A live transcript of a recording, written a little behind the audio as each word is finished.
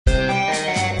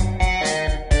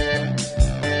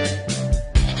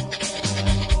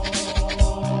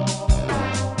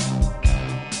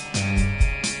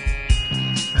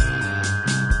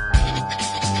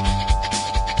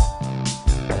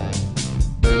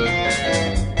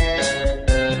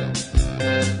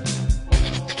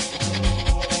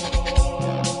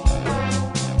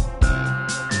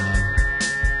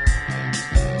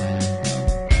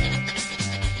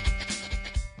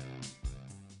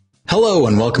Hello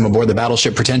and welcome aboard the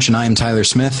Battleship Pretension. I am Tyler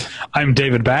Smith. I'm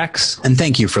David Bax. And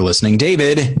thank you for listening.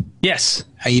 David. Yes.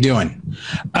 How you doing?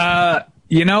 I'm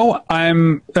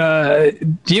do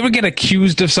you ever get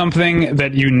accused of something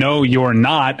that you know you're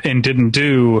not and didn't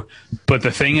do, but the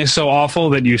thing is so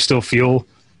awful that you still feel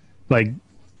like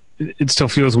it still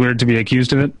feels weird to be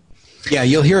accused of it? Yeah,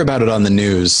 you'll hear about it on the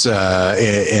news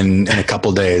in a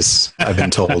couple days, I've been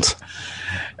told.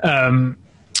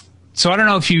 So I don't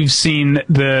know if you've seen it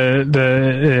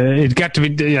got to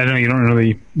be, I know you don't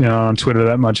really on Twitter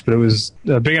that much, but it was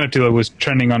a big enough deal. It was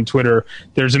trending on Twitter.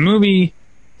 There's a movie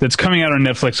that's coming out on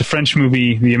Netflix, a French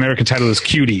movie. The American title is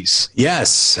Cuties.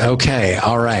 Yes. Okay.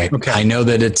 All right. Okay. I know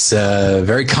that it's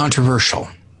very controversial.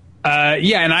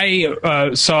 Yeah, and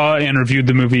I saw and reviewed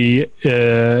the movie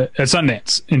at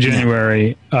Sundance in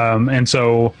January. Yeah. And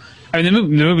so, I mean, the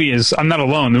movie is, I'm not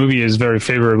alone, the movie is very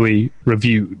favorably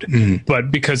reviewed. Mm.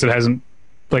 But because it hasn't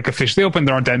officially opened,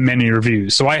 there aren't that many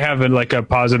reviews. So I have a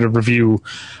positive review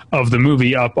of the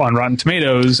movie up on Rotten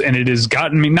Tomatoes, and it has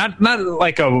gotten me, not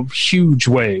like a huge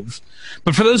wave.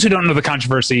 But for those who don't know the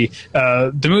controversy,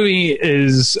 the movie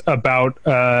is about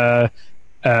an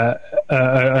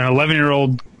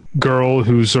 11-year-old girl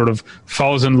who sort of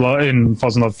falls in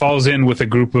with a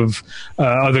group of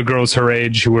other girls her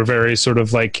age who were very sort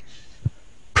of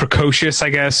precocious, I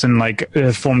guess, and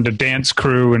formed a dance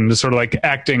crew and sort of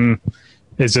acting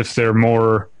as if they're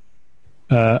more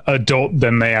adult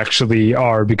than they actually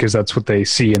are, because that's what they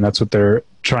see and that's what they're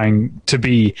trying to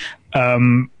be.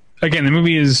 Again, the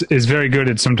movie is very good.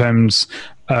 It's sometimes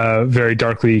very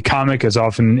darkly comic, is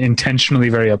often intentionally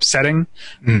very upsetting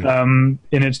in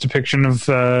its depiction of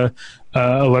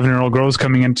 11-year-old girls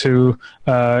coming into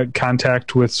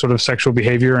contact with sort of sexual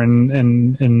behavior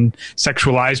and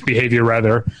sexualized behavior,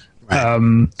 rather,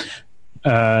 right.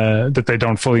 That they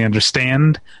don't fully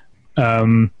understand.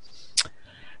 But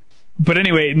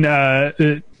anyway,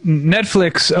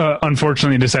 Netflix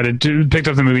unfortunately picked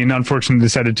up the movie and unfortunately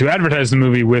decided to advertise the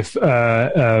movie with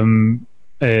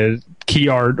key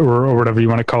art or whatever you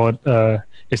want to call it.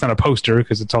 It's not a poster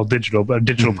because it's all digital, but a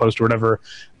digital poster or whatever.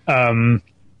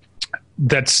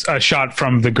 That's a shot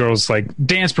from the girls'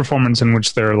 dance performance in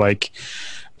which they're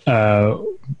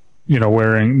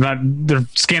wearing, they're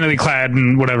scantily clad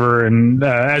and whatever, and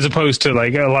as opposed to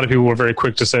a lot of people were very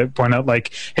quick to point out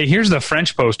hey, here's the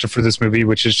French poster for this movie,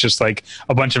 which is just a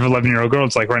bunch of 11-year-old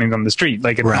girls running down the street.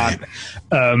 It's right. Not.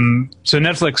 So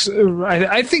Netflix,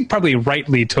 I think, probably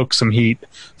rightly took some heat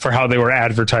for how they were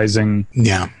advertising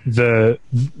the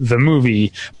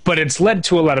movie, but it's led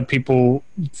to a lot of people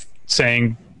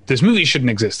saying this movie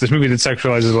shouldn't exist. This movie that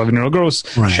sexualizes 11-year-old girls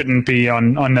shouldn't be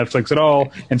on Netflix at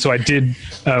all. And so I did.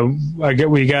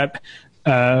 We got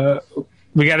my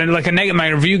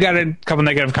review got a couple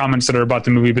negative comments that are about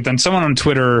the movie, but then someone on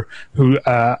Twitter who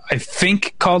I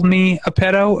think called me a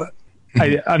pedo.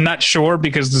 I'm not sure,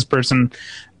 because this person.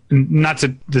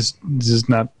 This is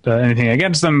not anything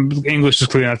against them. English is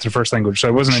clearly not their first language, so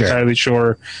I wasn't entirely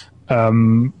sure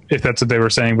if that's what they were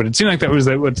saying. But it seemed like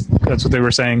that's what they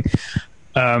were saying.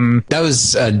 That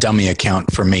was a dummy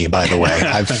account for me, by the way.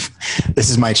 This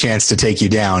is my chance to take you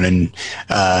down and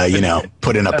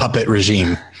put in a puppet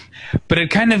regime. But it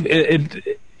kind of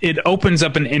it opens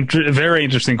up a very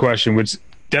interesting question, which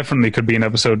definitely could be an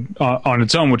episode on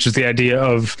its own, which is the idea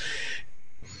of,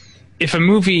 if a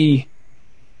movie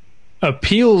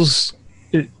appeals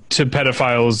to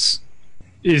pedophiles,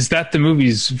 is that the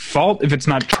movie's fault if it's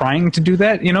not trying to do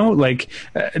that?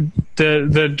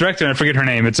 The director, I forget her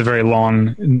name, it's a very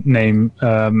long name,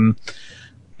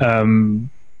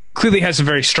 clearly has some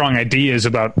very strong ideas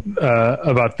about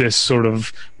this sort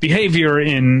of behavior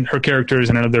in her characters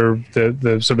and other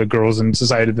the sort of girls in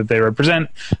society that they represent.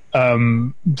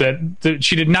 That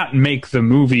she did not make the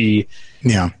movie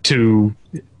to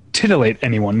titillate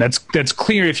anyone. That's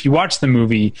clear if you watch the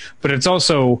movie, but it's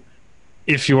also,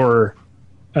 if you're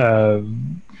a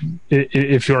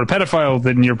pedophile,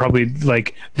 then you're probably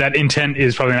that intent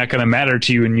is probably not going to matter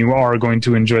to you, and you are going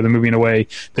to enjoy the movie in a way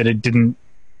that it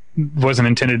wasn't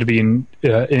intended to be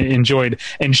enjoyed.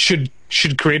 And should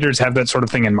creators have that sort of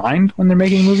thing in mind when they're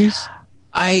making movies?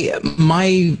 I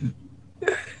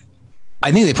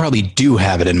think they probably do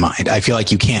have it in mind. I feel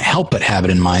like you can't help but have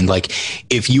it in mind.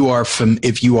 If you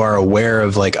are aware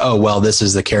of oh, well, this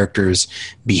is the character's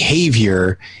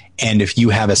behavior, and if you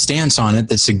have a stance on it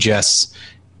that suggests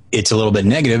it's a little bit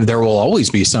negative, there will always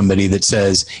be somebody that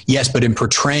says, yes, but in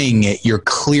portraying it, you're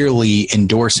clearly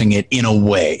endorsing it in a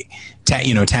way,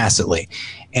 tacitly.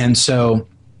 And so,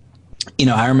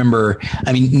 I remember,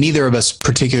 neither of us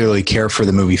particularly care for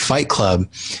the movie Fight Club,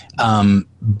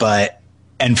 but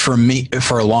and for me,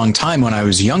 for a long time when I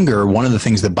was younger, one of the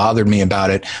things that bothered me about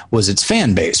it was its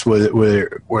fan base,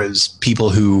 was people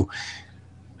who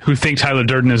think Tyler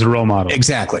Durden is a role model.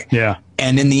 Exactly. Yeah.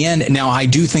 And in the end, now I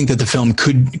do think that the film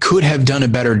could have done a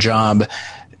better job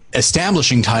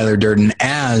establishing Tyler Durden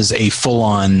as a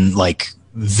full-on like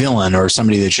villain or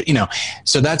somebody that should,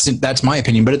 so that's my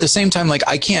opinion. But at the same time, like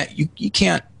you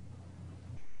can't,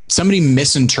 somebody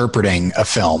misinterpreting a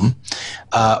film,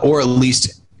 or at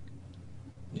least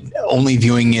only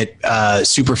viewing it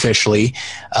superficially,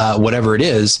 whatever it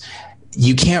is,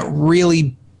 you can't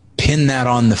really pin that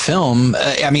on the film.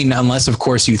 I mean, unless of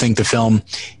course you think the film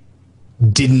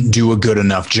didn't do a good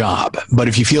enough job. But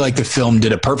if you feel like the film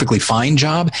did a perfectly fine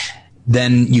job,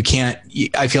 then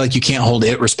I feel like you can't hold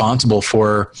it responsible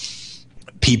for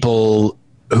people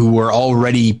who were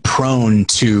already prone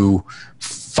to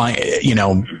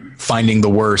finding the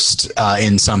worst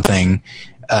in something,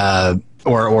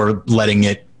 or letting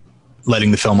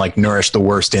the film like nourish the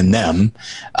worst in them.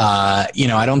 I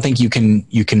don't think you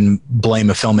can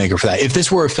blame a filmmaker for that. If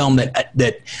this were a film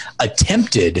that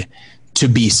attempted to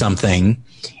be something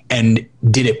and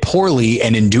did it poorly,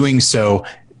 and in doing so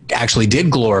actually did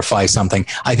glorify something,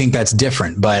 I think that's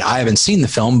different. But I haven't seen the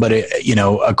film, but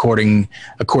according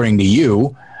to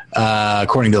you,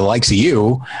 according to the likes of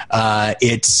you,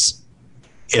 it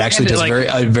actually does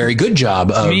a very good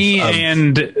job of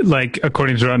and like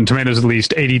according to Rotten Tomatoes, at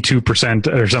least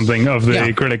 82% or something of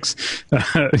the critics,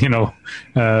 like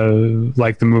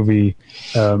the movie.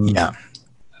 And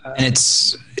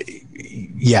it's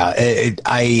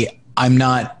I'm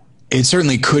not. It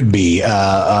certainly could be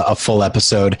a full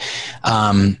episode.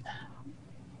 I'm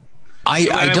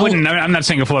not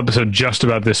saying a full episode just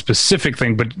about this specific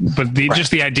thing, but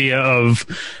just the idea of,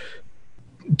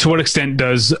 to what extent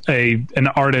does an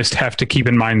artist have to keep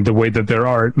in mind the way that their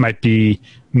art might be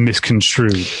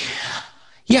misconstrued?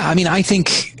 Yeah, I mean, I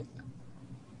think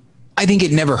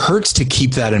it never hurts to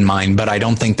keep that in mind, but I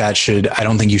don't think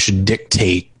you should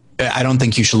dictate. I don't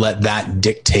think you should let that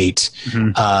dictate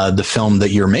the film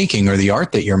that you're making or the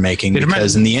art that you're making,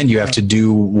 because in the end you have to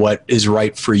do what is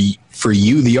right for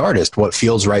you, the artist, what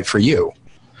feels right for you.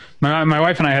 My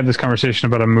wife and I had this conversation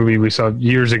about a movie we saw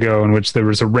years ago in which there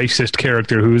was a racist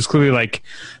character who was clearly like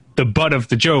the butt of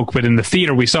the joke, but in the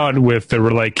theater we saw it with, there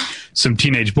were like some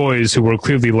teenage boys who were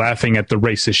clearly laughing at the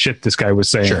racist shit this guy was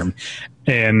saying. Sure.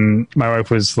 And my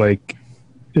wife was like,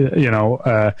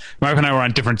 my wife and I were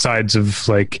on different sides of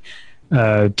like,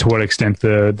 to what extent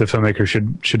the filmmaker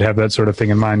should have that sort of thing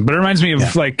in mind. But it reminds me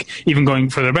of like, even going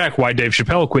further back, why Dave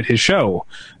Chappelle quit his show,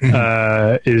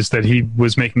 is that he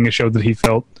was making a show that he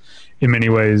felt in many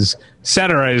ways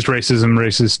satirized racism,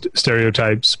 racist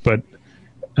stereotypes. But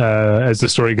as the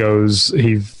story goes,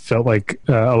 he felt like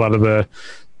a lot of the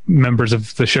members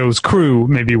of the show's crew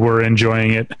maybe were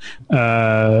enjoying it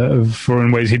for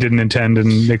in ways he didn't intend,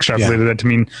 and extrapolated that to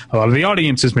mean a lot of the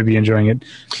audiences may be enjoying it.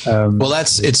 Well,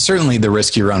 it's certainly the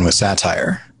risk you run with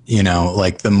satire.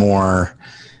 Like the more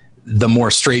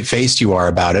straight-faced you are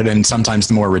about it, and sometimes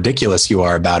the more ridiculous you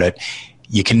are about it,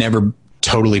 you can never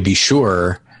totally be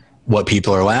sure what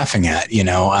people are laughing at.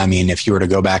 I mean, if you were to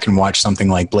go back and watch something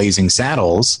like Blazing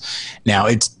Saddles, now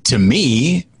it's, to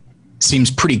me,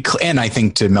 seems pretty and I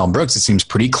think to Mel Brooks, it seems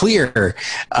pretty clear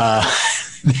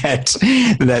that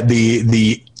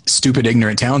the stupid,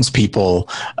 ignorant townspeople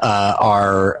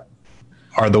are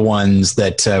the ones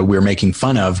that we're making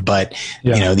fun of. But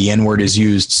the N-word is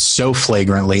used so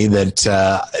flagrantly that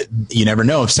you never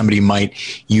know if somebody might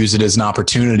use it as an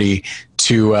opportunity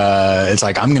to it's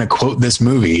like, I'm going to quote this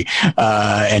movie,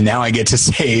 and now I get to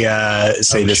say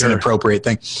this inappropriate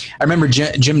thing. I remember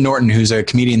Jim Norton, who's a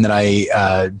comedian that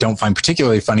I don't find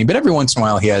particularly funny, but every once in a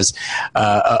while he has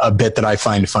a bit that I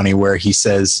find funny, where he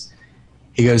goes,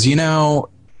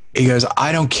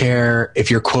 I don't care if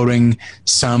you're quoting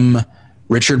some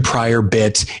Richard Pryor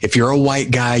bit. If you're a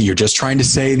white guy, you're just trying to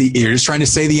say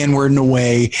the N-word in a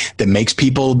way that makes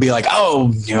people be like,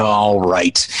 oh, all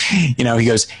right. He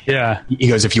goes,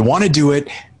 if you want to do it,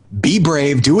 be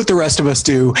brave, do what the rest of us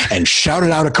do, and shout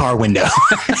it out a car window.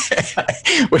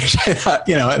 Which I thought,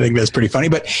 I think that's pretty funny.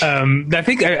 But I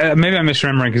think maybe I'm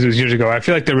misremembering because it was years ago. I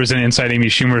feel like there was an Inside Amy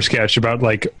Schumer sketch about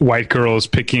like white girls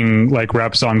picking like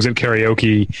rap songs at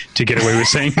karaoke to get away with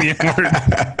saying the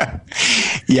N-word.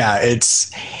 Yeah, it's,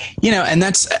 and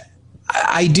that's,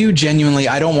 I do genuinely,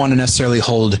 I don't want to necessarily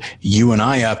hold you and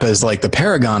I up as like the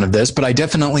paragon of this, but I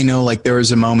definitely know like there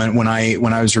was a moment when I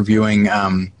was reviewing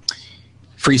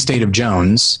Free State of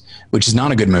Jones, which is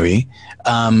not a good movie.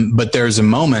 But there's a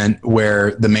moment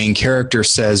where the main character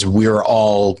says, we're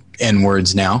all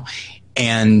N-words now.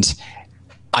 And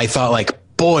I thought like,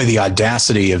 boy, the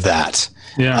audacity of that.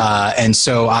 Yeah. And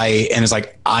so it's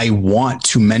like, I want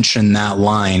to mention that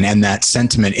line and that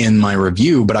sentiment in my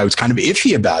review, but I was kind of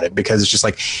iffy about it because it's just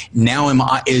like, now am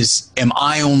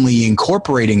I only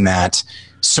incorporating that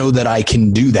so that I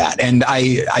can do that? And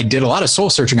I did a lot of soul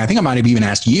searching. I think I might have even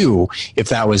asked you if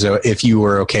that was if you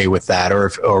were okay with that,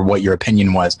 or what your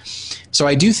opinion was. So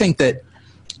I do think that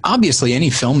obviously any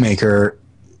filmmaker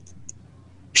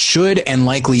should and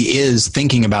likely is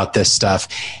thinking about this stuff.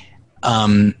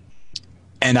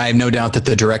 And I have no doubt that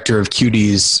the director of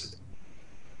Cuties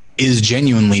is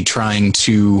genuinely trying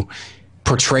to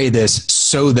portray this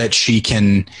so that she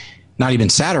can not even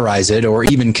satirize it or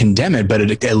even condemn it,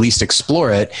 but at least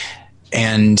explore it.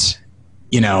 And,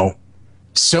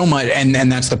 so much.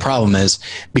 And that's the problem, is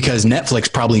because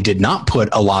Netflix probably did not put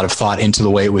a lot of thought into the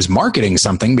way it was marketing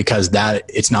something, because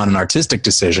it's not an artistic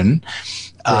decision.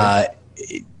 Right.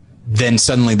 Then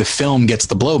suddenly the film gets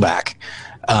the blowback.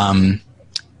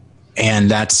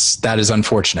 And that is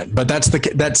unfortunate, but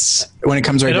that's when it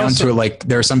comes right down to it. Like,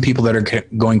 there are some people that are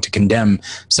going to condemn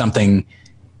something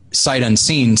sight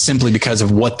unseen simply because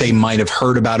of what they might have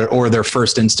heard about it or their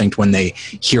first instinct when they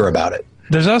hear about it.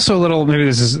 There's also a little, maybe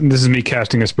this is me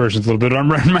casting aspersions a little bit. I'm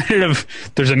reminded of,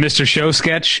 there's a Mr. Show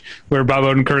sketch where Bob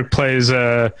Odenkirk plays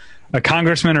a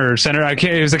congressman or senator.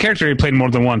 It was a character he played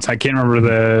more than once. I can't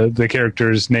remember the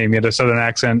character's name. He had a southern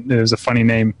accent. It was a funny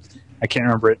name. I can't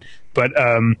remember it. But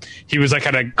he was like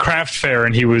at a craft fair,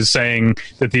 and he was saying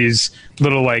that these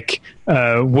little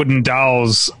wooden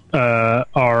dolls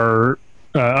are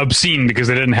obscene because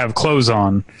they didn't have clothes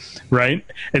on, right?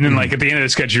 And then at the end of the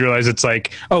sketch, you realize it's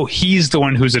like, oh, he's the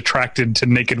one who's attracted to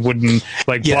naked wooden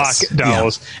block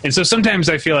dolls. Yeah. And so sometimes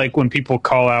I feel like when people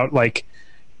call out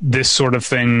this sort of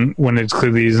thing when it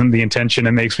clearly isn't the intention,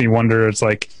 it makes me wonder. It's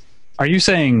like, are you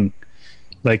saying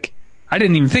I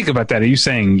didn't even think about that? Are you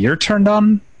saying you're turned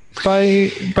on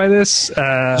by this?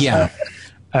 Yeah.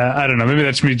 I don't know. Maybe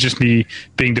that's me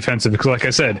being defensive, because, like I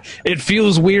said, it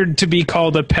feels weird to be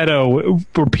called a pedo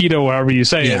or pedo, however you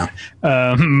say it.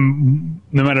 No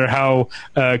matter how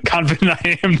confident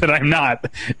I am that I'm not,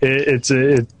 it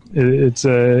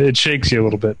shakes you a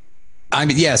little bit.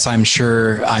 Yes, I'm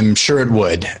sure it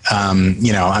would.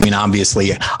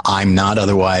 Obviously, I'm not.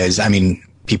 Otherwise,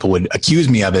 people would accuse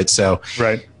me of it. So,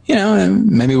 right.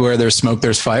 Maybe where there's smoke,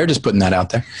 there's fire. Just putting that out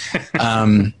there.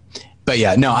 But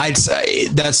yeah, no, I'd say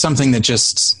that's something that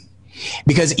just,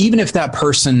 because even if that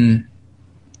person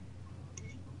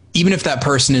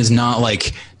is not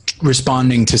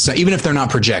responding to, even if they're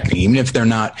not projecting, even if they're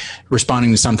not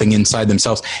responding to something inside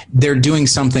themselves, they're doing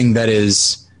something that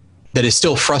is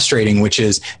still frustrating, which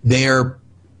is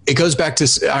it goes back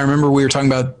to, I remember we were talking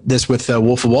about this with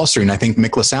Wolf of Wall Street, and I think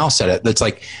Mick LaSalle said it. That's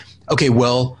like, okay,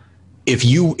 well, if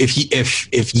you,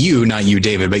 not you,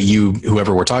 David, but you,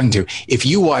 whoever we're talking to, if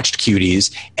you watched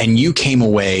Cuties and you came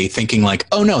away thinking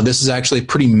oh no, this is actually a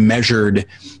pretty measured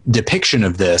depiction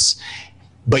of this,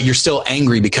 but you're still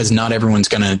angry because not everyone's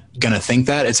gonna think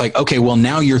that, it's like, okay, well,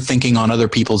 now you're thinking on other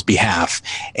people's behalf,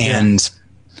 and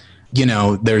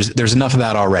there's enough of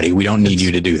that already. We don't need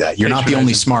you to do that. You're not the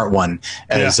only smart one,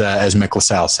 as Mick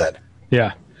LaSalle said.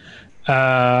 Yeah.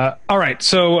 All right.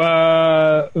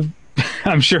 So,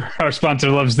 I'm sure our sponsor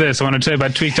loves this. I want to tell you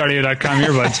about tweakedaudio.com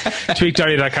earbuds.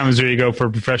 Tweakedaudio.com is where you go for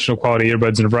professional quality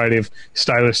earbuds in a variety of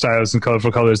stylish styles and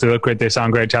colorful colors. They look great. They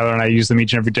sound great. Tyler and I use them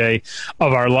each and every day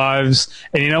of our lives.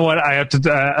 And you know what? I have to,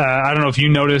 I don't know if you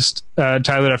noticed,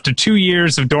 Tyler, after 2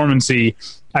 years of dormancy,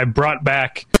 I brought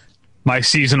back my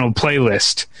seasonal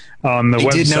playlist on the website.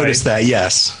 I did notice that,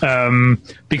 yes.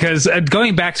 Because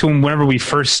going back to whenever we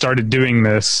first started doing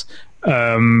this,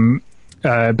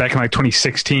 back in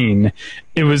 2016,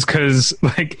 it was because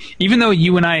even though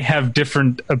you and I have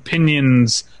different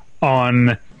opinions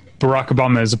on Barack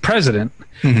Obama as a president,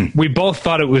 we both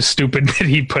thought it was stupid that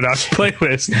he put out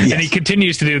playlists. Yes. And he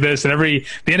continues to do this, and the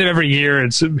end of every year,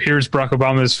 here's Barack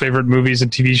Obama's favorite movies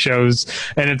and TV shows,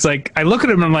 and it's like, I look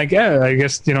at him and I'm like, yeah, I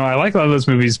guess I like a lot of those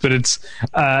movies, but it's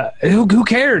who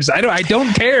cares? I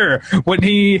don't care what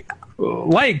he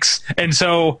likes. And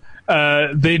so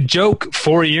the joke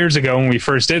 4 years ago when we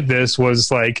first did this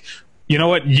was you know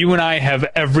what? You and I have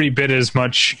every bit as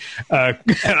much reason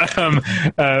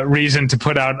to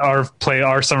put out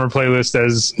our summer playlist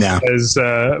as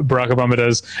Barack Obama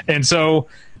does. And so,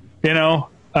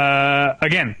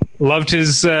 again, loved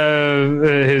his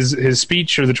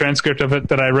speech or the transcript of it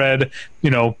that I read.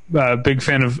 Big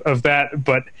fan of that.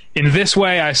 But in this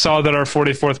way, I saw that our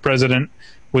 44th president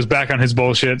was back on his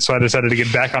bullshit, so I decided to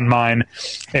get back on mine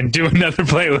and do another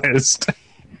playlist.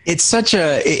 It's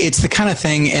the kind of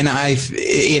thing, and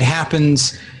it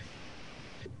happens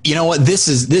you know what, this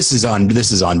is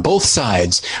on both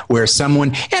sides, where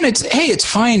someone, and it's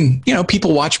fine,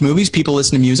 people watch movies, people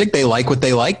listen to music, they like what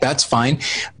they like, that's fine,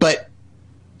 but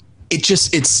it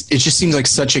just seems like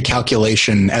such a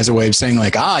calculation as a way of saying,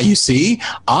 like, you see,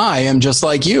 I am just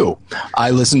like you.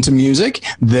 I listen to music.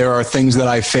 There are things that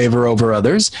I favor over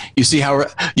others. You see how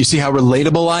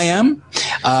relatable I am,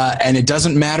 and it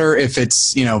doesn't matter if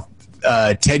it's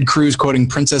Ted Cruz quoting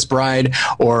Princess Bride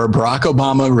or Barack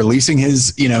Obama releasing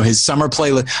his summer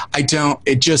playlist.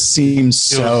 It just seems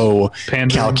so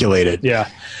calculated. Yeah.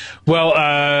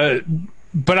 Well,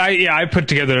 but I put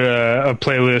together a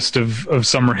playlist of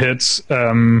summer hits,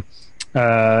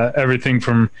 everything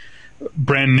from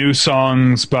brand new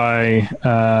songs by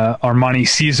Armani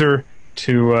Caesar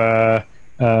to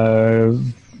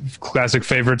classic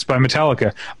favorites by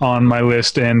Metallica on my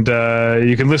list, and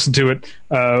you can listen to it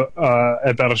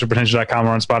at battleshippretension.com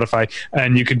or on Spotify,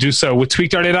 and you can do so with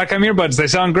tweakedaudio.com earbuds. They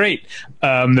sound great.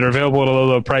 They're available at a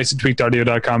low price at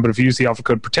tweakedaudio.com, but if you use the offer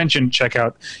code pretension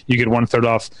checkout, you get 1/3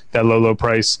 off that low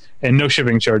price and no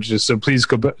shipping charges. So please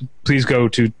go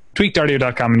to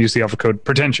tweakedaudio.com and use the offer code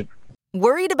pretension.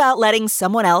 Worried about letting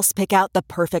someone else pick out the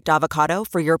perfect avocado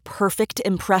for your perfect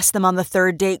impress them on the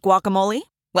third date guacamole?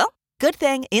 Well, good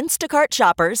thing Instacart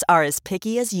shoppers are as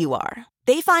picky as you are.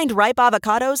 They find ripe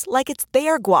avocados like it's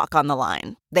their guac on the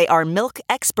line. They are milk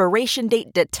expiration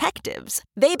date detectives.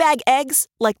 They bag eggs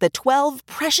like the 12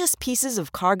 precious pieces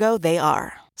of cargo they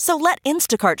are. So let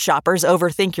Instacart shoppers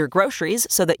overthink your groceries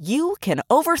so that you can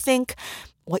overthink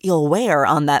what you'll wear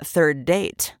on that third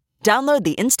date. Download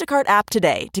the Instacart app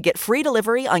today to get free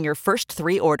delivery on your first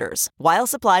 3 orders, while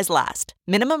supplies last.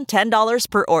 Minimum $10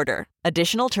 per order.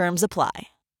 Additional terms apply.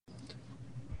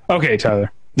 Okay,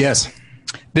 Tyler. Yes.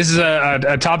 This is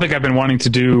a topic I've been wanting to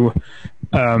do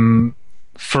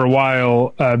for a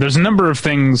while. There's a number of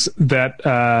things that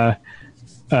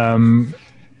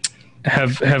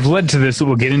have led to this that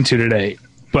we'll get into today.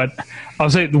 But I'll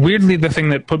say, weirdly, the thing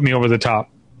that put me over the top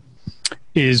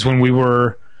is when we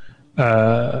were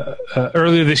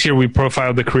earlier this year, we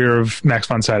profiled the career of Max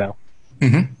von Sydow.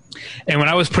 Mm-hmm. And when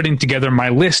I was putting together my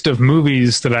list of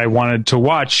movies that I wanted to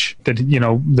watch that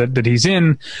he's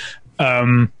in,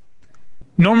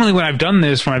 normally when I've done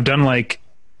this, when I've done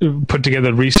put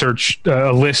together research,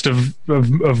 a list of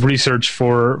research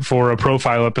for a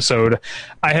profile episode,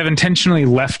 I have intentionally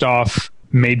left off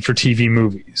made for TV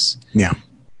movies. Yeah.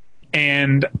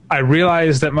 And I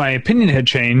realized that my opinion had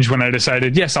changed when I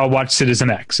decided, yes, I'll watch Citizen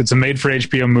X. It's a made for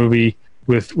HBO movie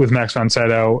with Max von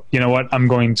Sydow. You know what? I'm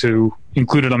going to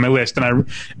include it on my list.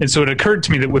 And so it occurred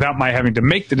to me that without my having to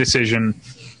make the decision,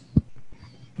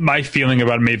 my feeling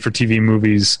about made for TV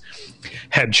movies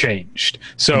had changed.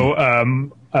 So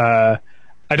I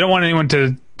don't want anyone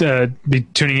to be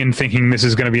tuning in thinking this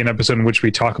is going to be an episode in which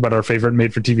we talk about our favorite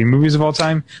made for TV movies of all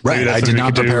time. Right. I did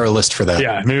not prepare a list for that.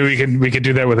 Yeah. Maybe we could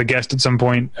do that with a guest at some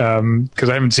point. Cause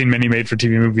I haven't seen many made for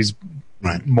TV movies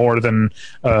more than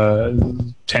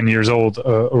 10 years old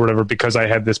or whatever, because I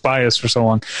had this bias for so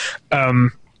long. But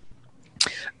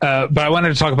I wanted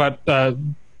to talk about,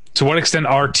 to what extent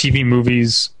are TV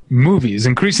movies?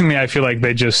 Increasingly, I feel like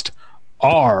they just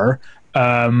are.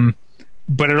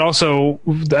 But it also,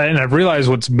 and I've realized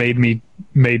what's made me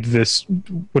make this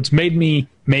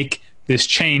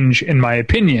change in my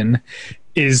opinion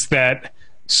is that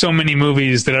so many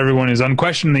movies that everyone is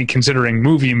unquestionably considering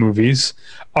movies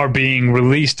are being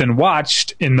released and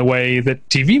watched in the way that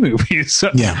TV movies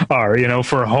are,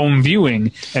 for home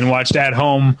viewing and watched at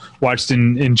home, watched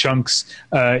in chunks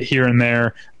here and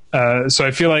there. So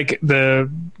I feel like the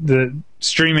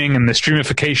streaming and the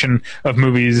streamification of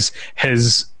movies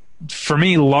has, for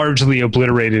me, largely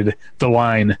obliterated the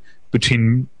line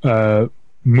between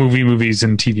movies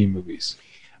and TV movies.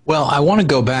 Well, I want to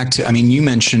go back to, you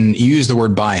used the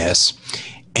word bias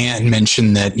and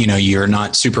mentioned that, you're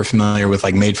not super familiar with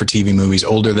made for TV movies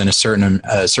older than a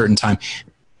certain time,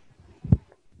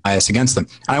 bias against them.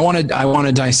 I want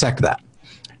to dissect that,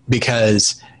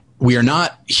 because we are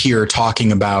not here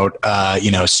talking about,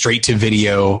 straight to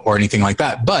video or anything like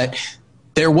that. But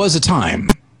there was a time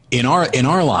in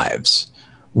our lives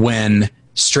when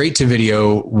straight to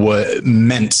video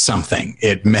meant something.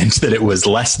 It meant that it was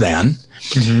less than.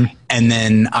 Mm-hmm. And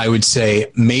then I would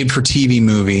say made for TV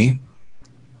movie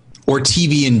or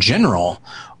TV in general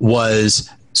was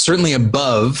certainly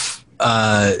above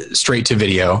straight to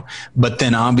video, but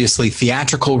then obviously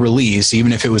theatrical release,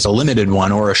 even if it was a limited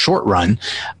one or a short run,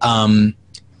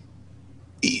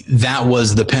 that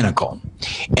was the pinnacle.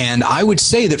 And I would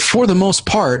say that for the most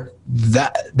part,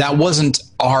 that wasn't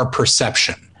our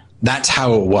perception. That's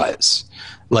how it was.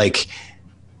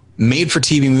 made for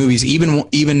TV movies,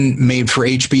 even made for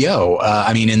HBO.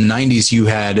 I mean, in the 90s, you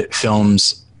had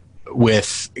films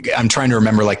with, I'm trying to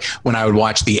remember, like when I would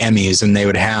watch the Emmys and they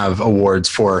would have awards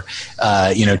for,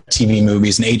 TV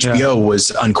movies, and HBO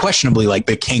was unquestionably like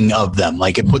the king of them.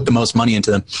 Like it put the most money into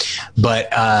them, but,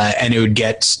 and it would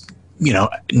get,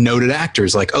 noted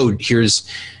actors like, oh, here's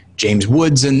James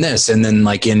Woods in this. And then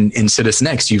like in Citizen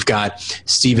X, you've got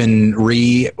Stephen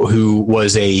Rhee, who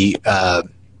was I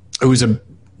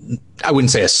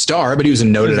wouldn't say a star, but he was a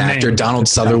noted actor. Donald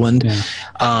Sutherland.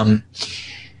 Yeah.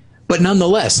 But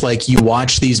nonetheless, like you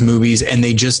watch these movies and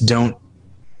they just don't,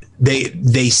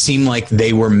 they seem like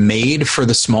they were made for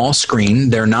the small screen.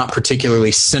 They're not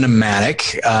particularly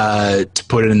cinematic, to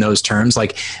put it in those terms.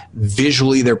 Like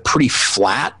visually, they're pretty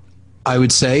flat, I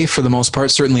would say, for the most part.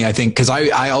 Certainly, I think, because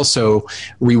I also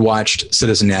rewatched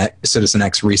Citizen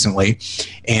X recently,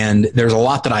 and there's a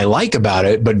lot that I like about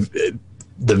it, but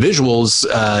the visuals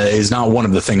is not one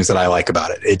of the things that I like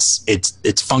about it.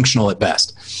 It's functional at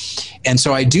best. And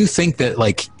so I do think that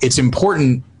like it's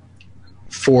important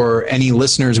for any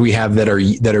listeners we have that are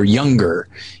younger,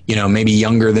 maybe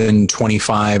younger than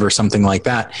 25 or something like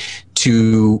that,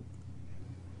 to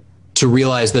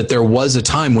realize that there was a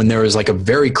time when there was like a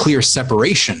very clear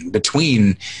separation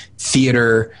between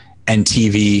theater and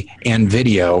TV and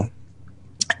video,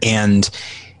 and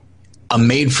a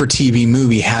made-for-TV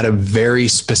movie had a very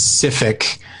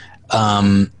specific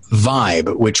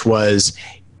vibe, which was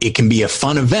it can be a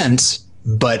fun event,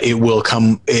 but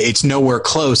it's nowhere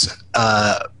close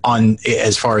on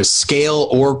as far as scale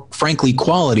or frankly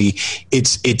quality.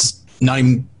 It's not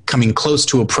even coming close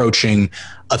to approaching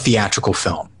a theatrical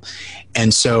film.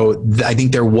 And so I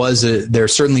think there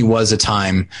certainly was a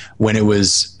time when it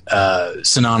was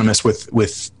synonymous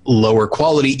with lower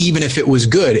quality. Even if it was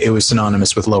good, it was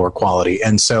synonymous with lower quality.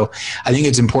 And so I think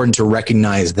it's important to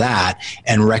recognize that,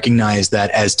 and recognize that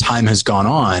as time has gone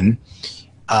on,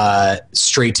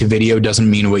 straight to video doesn't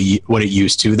mean what it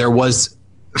used to. There was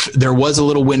a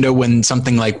little window when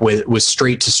something like was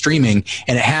straight to streaming,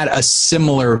 and it had a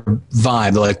similar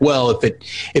vibe. Like, well,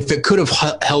 if it could have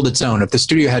held its own, if the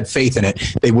studio had faith in it,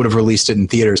 they would have released it in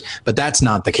theaters. But that's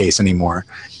not the case anymore.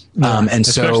 Yeah, and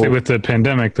especially with the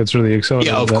pandemic, that's really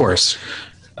accelerated. Yeah, of course.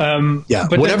 Yeah,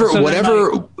 but whatever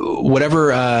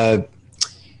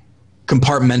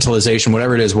compartmentalization,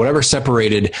 whatever it is, whatever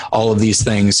separated all of these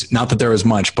things, not that there was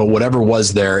much, but whatever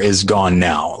was there is gone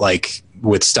now. Like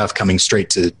with stuff coming straight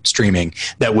to streaming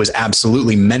that was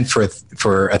absolutely meant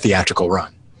for a theatrical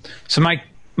run. So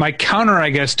my counter, I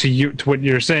guess, to what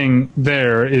you're saying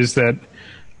there is that,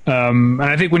 and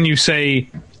I think when you say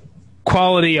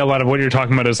quality, a lot of what you're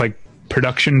talking about is like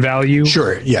production value.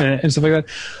 Sure. Yeah. And stuff like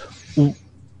that.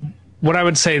 What I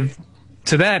would say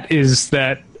to that is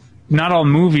that not all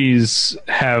movies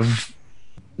have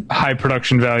high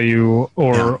production value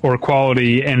or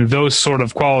quality, and those sort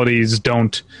of qualities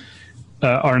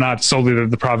are not solely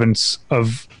the province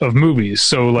of movies.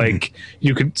 So like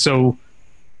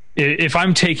if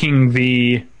I'm taking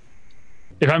the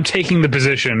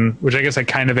position, which I guess I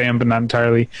kind of am, but not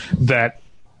entirely, that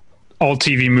all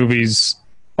TV movies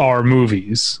are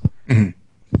movies,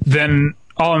 then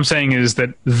all I'm saying is that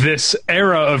this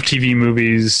era of TV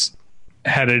movies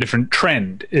had a different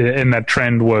trend, and that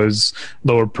trend was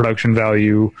lower production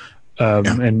value,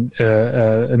 and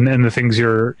the things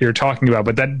you're talking about.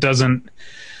 But that doesn't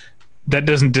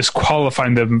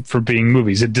disqualify them for being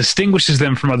movies. It distinguishes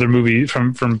them from other movies,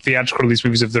 from theatrical release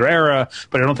movies of their era,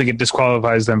 but I don't think it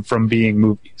disqualifies them from being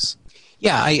movies.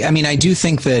 Yeah, I mean, I do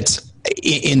think that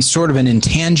in sort of an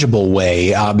intangible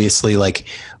way, obviously, like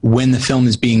when the film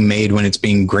is being made, when it's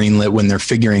being greenlit, when they're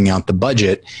figuring out the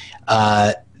budget,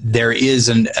 there is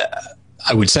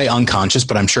I would say unconscious,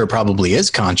 but I'm sure it probably is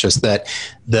conscious, that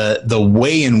the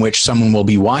way in which someone will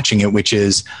be watching it, which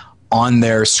is on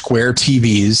their square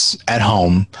TVs at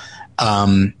home,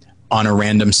 on a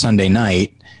random Sunday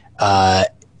night,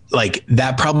 like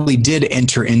that probably did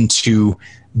enter into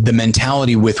the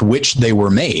mentality with which they were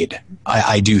made.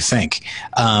 I do think.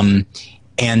 And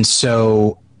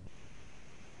so,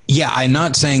 yeah, I'm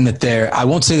not saying that I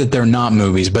won't say that they're not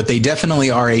movies, but they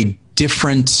definitely are a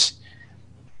different,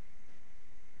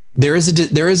 there is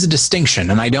a distinction,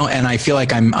 and I feel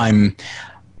like I'm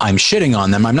shitting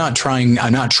on them. I'm not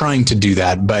trying to do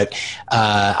that, but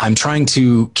I'm trying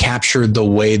to capture the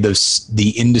way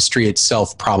the industry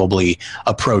itself probably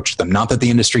approached them. Not that the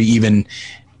industry even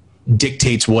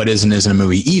dictates what is and isn't a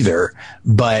movie either,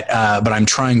 but I'm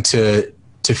trying to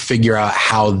figure out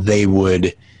how they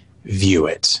would view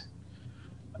it.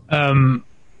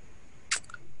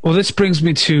 Well, this brings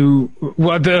me to I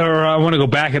want to go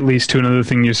back at least to another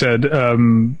thing you said,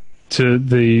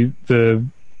 the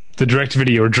direct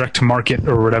video or direct to market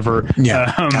or whatever.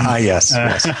 Yeah. Yes.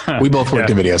 We both worked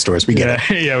in video stores. We get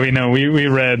it. Yeah, we know. We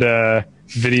read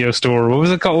Video Store. What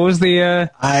was it called? What was the?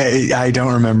 I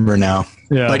don't remember now.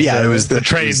 Yeah, but yeah, it was the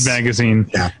trade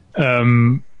magazine. Yeah.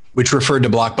 Which referred to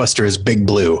Blockbuster as Big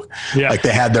Blue. Yeah. Like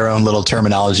they had their own little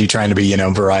terminology trying to be,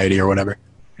 Variety or whatever.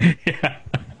 Yeah.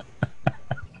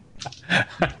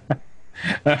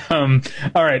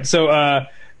 All right. So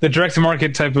the direct to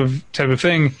market type of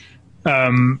thing.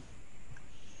 In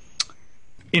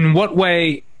what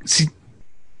way? See,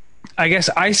 I guess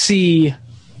I see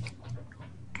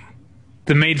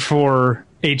the made for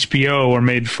HBO or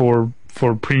made for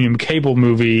premium cable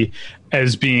movie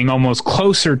as being almost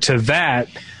closer to that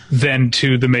than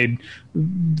to the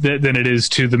than it is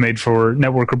to the made for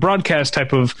network or broadcast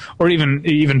type of, or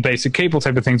even basic cable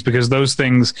type of things, because those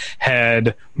things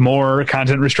had more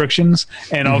content restrictions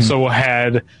and also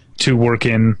had to work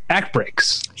in act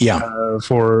breaks. Yeah.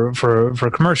 For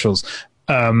commercials.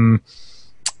 So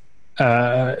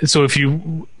if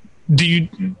you see,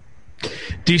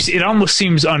 it almost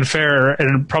seems unfair,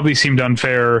 and it probably seemed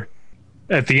unfair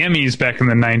at the Emmys back in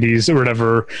the 90s or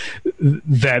whatever,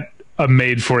 that a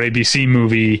made for ABC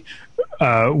movie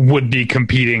would be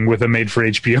competing with a made for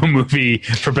HBO movie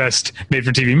for best made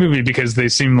for TV movie, because they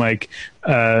seem like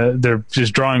they're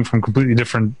just drawing from completely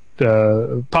different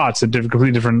pots, a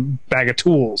completely different bag of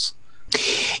tools.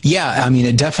 Yeah, I mean,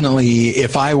 it definitely.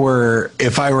 If I were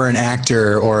an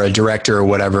actor or a director or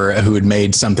whatever who had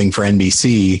made something for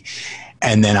NBC,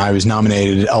 and then I was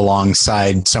nominated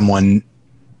alongside someone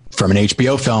from an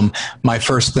HBO film, my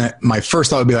first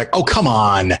thought would be like, "Oh, come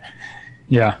on!"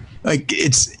 Yeah, like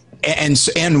it's.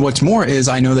 And what's more is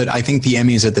I know that I think the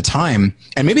Emmys at the time,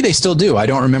 and maybe they still do, I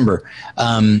don't remember.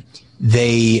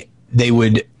 They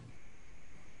would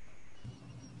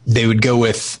go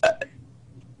with.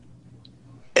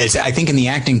 I think in the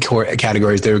acting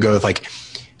categories, they would go with like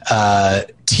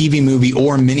TV movie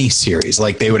or miniseries.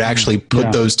 Like they would actually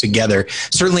put those together.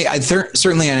 Certainly,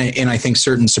 and I think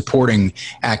certain supporting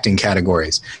acting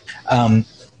categories. And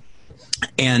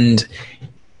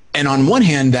on one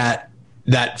hand, that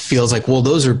feels like, well,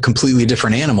 those are completely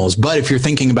different animals. But if you're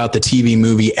thinking about the TV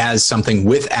movie as something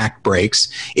with act breaks,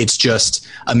 it's just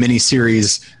a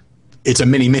miniseries. It's a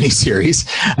mini series,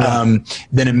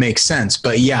 then it makes sense.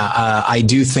 But yeah, I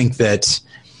do think that,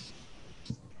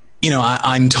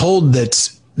 I'm told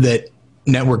that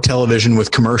network television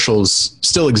with commercials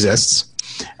still exists.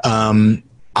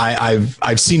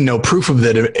 I've seen no proof of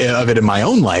it in my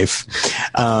own life.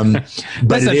 But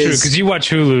that's not true, because you watch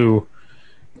Hulu.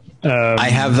 I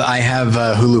have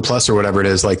Hulu Plus or whatever it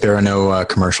is. Like there are no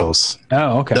commercials.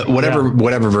 Oh, okay.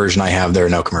 Whatever version I have, there are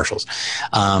no commercials.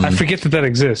 I forget that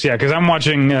exists. Yeah, because I'm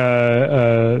watching.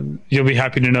 You'll be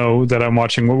happy to know that I'm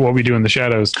watching What We Do in the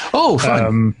Shadows. Oh,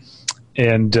 fun!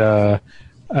 And I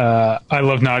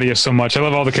love Nadia so much. I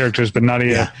love all the characters, but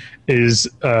Nadia is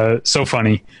so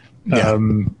funny. Yeah.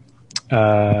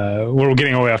 We're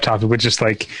getting way off topic, but just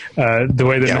like the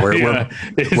way that we're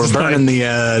burning the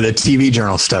TV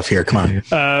journal stuff here. Come on.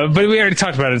 But we already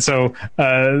talked about it, so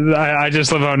I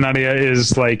just love how Nadia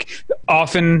is like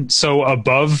often so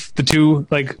above the two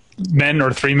like men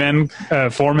or three men,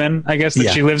 four men, I guess,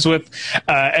 that she lives with,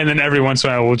 and then every once in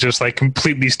a while will just like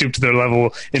completely stoop to their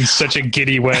level in such a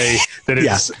giddy way that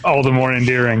it's all the more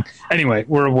endearing. Anyway,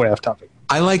 we're way off topic.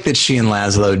 I like that she and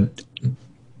Laszlo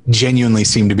genuinely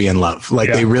seem to be in love.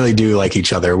 Like they really do like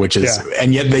each other, which is,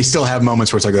 and yet they still have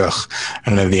moments where it's like, ugh, I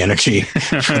don't have the energy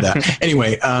for that.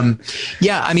 Anyway.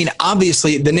 I mean,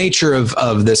 obviously the nature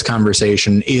of this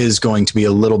conversation is going to be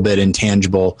a little bit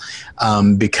intangible,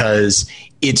 because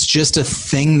it's just a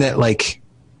thing that like,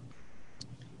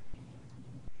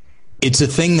 it's a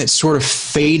thing that sort of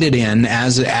faded in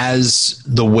as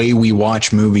the way we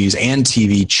watch movies and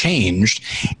TV changed.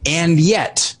 And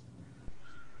yet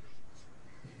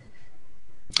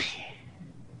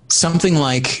something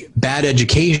like Bad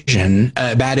Education,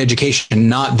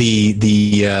 not the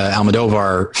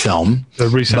Almodovar film,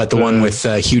 but the one with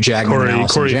Hugh Jackman and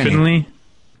Allison Janney. Finley.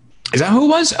 Is that who it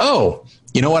was? Oh,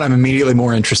 you know what? I'm immediately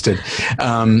more interested.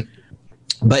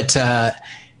 But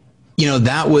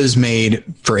that was made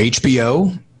for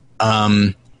HBO.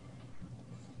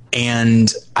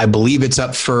 And I believe it's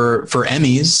up for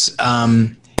Emmys.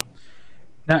 And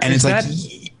it's like,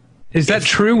 is that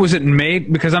true? Was it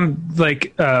made? Because I'm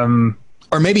like, or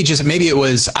maybe it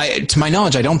was. To my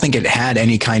knowledge, I don't think it had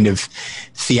any kind of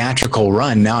theatrical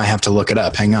run. Now I have to look it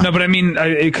up. Hang on. No, but I mean,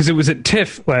 because it was at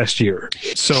TIFF last year.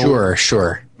 So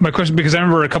sure. my question, because I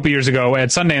remember a couple years ago at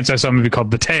Sundance, I saw a movie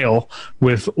called The Tale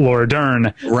with Laura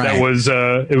Dern. Right. That was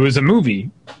it was a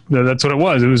movie. That's what it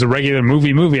was. It was a regular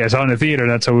movie. I saw it in the theater.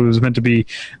 That's how it was meant to be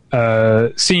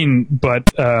seen.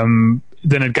 But then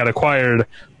it got acquired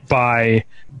by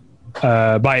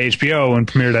HBO and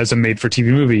premiered as a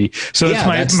made-for-TV movie. So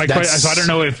that's my question. So I don't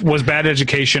know if was Bad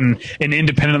Education an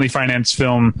independently financed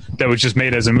film that was just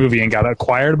made as a movie and got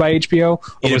acquired by HBO,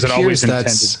 or was it always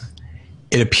intended?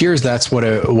 It appears that's what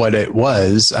it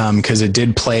was, because it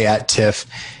did play at TIFF.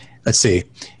 Let's see.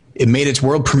 It made its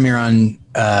world premiere on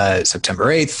September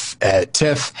 8th at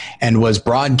TIFF and was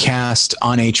broadcast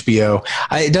on HBO.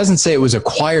 It doesn't say it was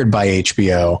acquired by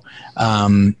HBO,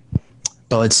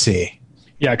 but let's see.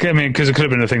 Yeah, I mean, because it could have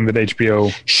been a thing that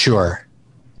HBO, sure,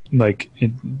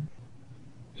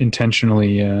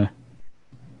 intentionally.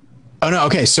 Oh no.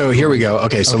 Okay. So here we go.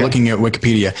 Okay. So looking at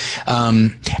Wikipedia,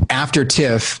 after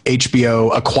TIFF,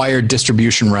 HBO acquired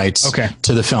distribution rights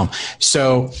to the film.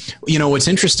 So, what's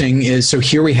interesting is, so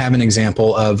here we have an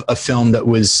example of a film that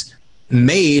was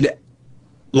made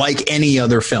like any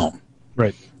other film.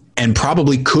 Right. And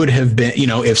probably could have been,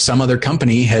 if some other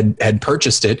company had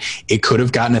purchased it, it could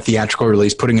have gotten a theatrical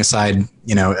release, putting aside,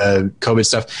 COVID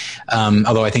stuff.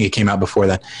 Although I think it came out before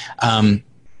that.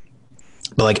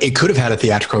 But like, it could have had a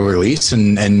theatrical release,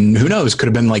 and who knows, could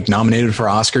have been like nominated for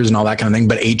Oscars and all that kind of thing.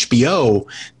 But HBO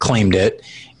claimed it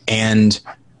and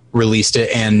released it,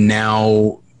 and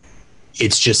now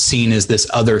it's just seen as this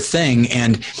other thing.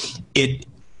 And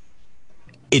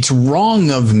it's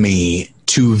wrong of me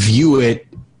to view it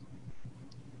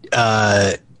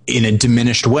in a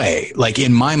diminished way. Like,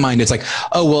 in my mind, it's like,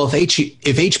 oh well, if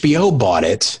HBO bought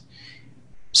it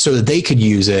so that they could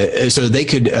use it, so they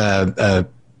could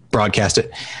broadcast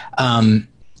it,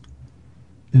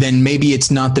 then maybe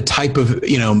it's not the type of,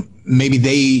 maybe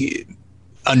they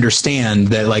understand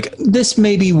that like this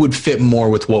maybe would fit more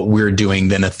with what we're doing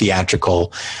than a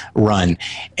theatrical run.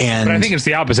 And but I think it's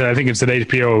the opposite. I think it's that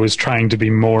HBO is trying to be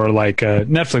more like a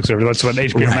Netflix service. That's what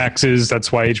HBO Max is.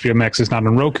 That's why HBO Max is not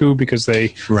on Roku, because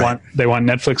they want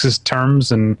Netflix's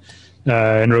terms, and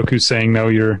Roku's saying, no,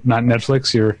 you're not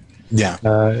Netflix.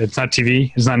 It's not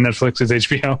TV. It's not Netflix. It's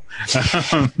HBO.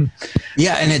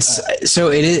 Yeah, and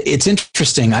it's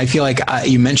interesting. I feel like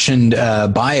you mentioned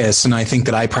bias, and I think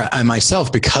that I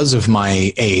myself, because of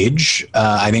my age,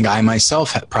 I think I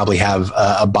myself probably have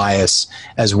a bias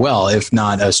as well, if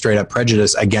not a straight up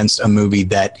prejudice against a movie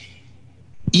that,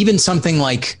 even something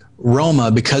like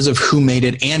Roma, because of who made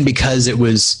it and because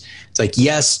it's like,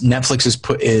 yes, Netflix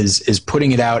is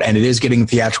putting it out and it is getting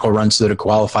theatrical runs so that it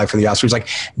qualify for the Oscars. Like,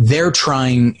 they're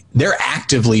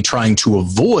actively trying to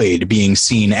avoid being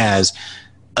seen as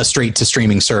a straight to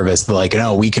streaming service. They're like,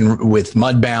 no, we can, with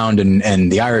Mudbound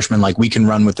and The Irishman, like we can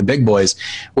run with the big boys.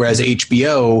 Whereas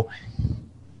HBO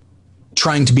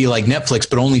trying to be like Netflix,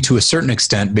 but only to a certain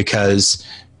extent, because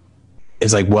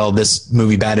it's like, well, this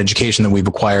movie Bad Education that we've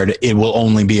acquired, it will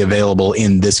only be available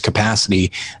in this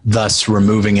capacity, thus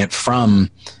removing it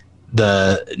from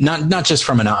the not just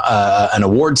from an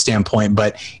award standpoint,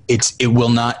 but it will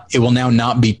now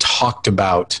not be talked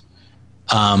about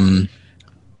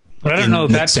but I don't know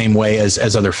the same way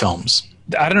as other films.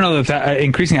 I don't know that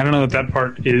increasingly, I don't know that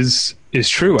part is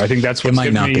true. I think that's what's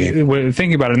getting me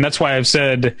thinking about it. And that's why I've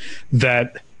said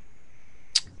that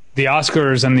the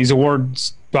Oscars and these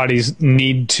awards bodies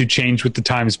need to change with the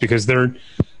times, because they're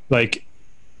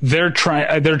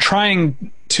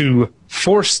trying to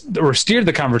force or steer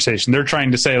the conversation. They're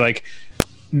trying to say, like,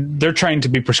 they're trying to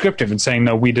be prescriptive and saying,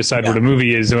 no, we decide what a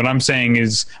movie is. And what I'm saying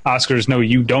is, Oscars, no,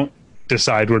 you don't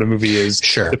decide what a movie is.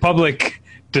 Sure. The public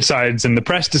decides and the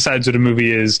press decides what a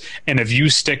movie is. And if you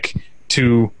stick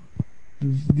to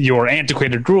your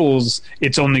antiquated rules,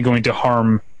 it's only going to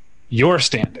harm your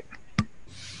standing.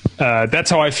 That's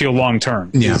how I feel long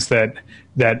term. Is that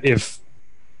if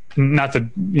not that,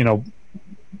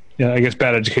 I guess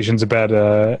Bad Education's a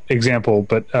bad example,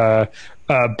 but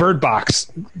Bird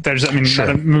Box. Not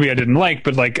a movie I didn't like,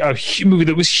 but like a movie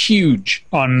that was huge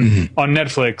on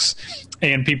Netflix,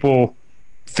 and people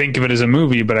think of it as a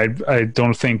movie, but I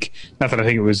don't think, not that I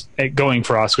think it was going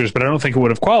for Oscars, but I don't think it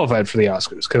would have qualified for the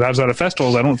Oscars, because I was at a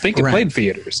festivals. I don't think it played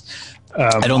theaters.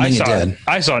 I don't think it did.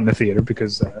 I saw it in the theater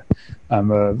because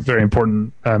I'm a very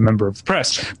important member of the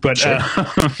press. But so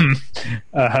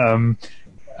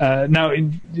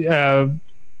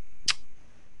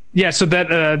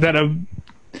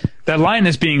that line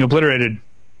is being obliterated.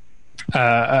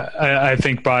 I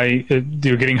think by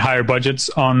you're getting higher budgets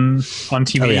on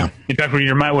TV. Oh, yeah. In fact, what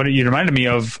you reminded me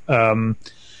of, and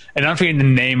I'm forgetting the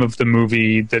name of the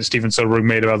movie that Steven Soderbergh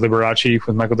made about Liberace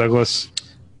with Michael Douglas.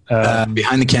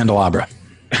 Behind the Candelabra.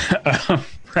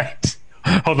 Right.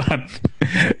 Hold on.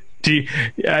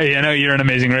 I know you're an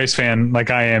Amazing Race fan like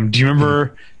I am. Do you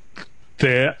remember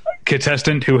the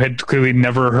contestant who had clearly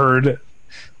never heard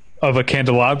of a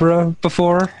candelabra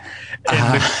before? No,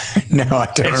 I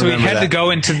don't remember. So he had that. to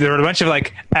go into, there were a bunch of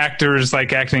like actors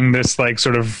like acting this like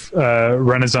sort of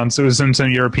Renaissance. It was in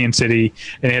some European city,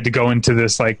 and he had to go into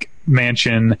this like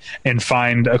mansion and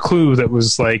find a clue that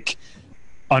was like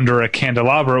under a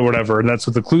candelabra or whatever. That's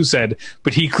what the clue said.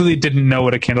 But he clearly didn't know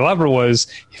what a candelabra was.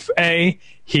 A,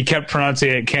 he kept pronouncing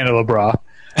it candelabra.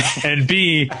 And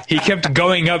B, he kept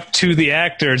going up to the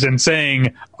actors and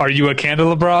saying, "Are you a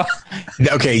candelabra?"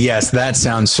 Okay, yes, that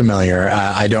sounds familiar.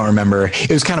 I don't remember.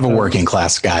 It was kind of a working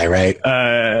class guy, right?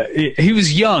 He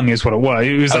was young, is what it was.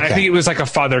 It was. Okay. I think it was like a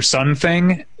father-son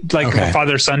thing, like a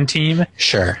father-son team.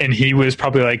 Sure. And he was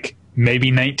probably like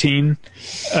maybe 19.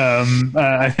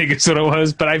 I think it's what it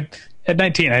was. But at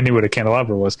 19, I knew what a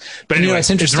candelabra was. But anyway,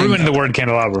 it's ruined the word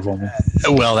candelabra for me.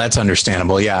 Well, that's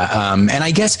understandable, yeah. And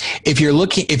I guess if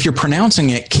you're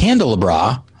pronouncing it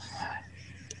candelabra,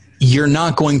 you're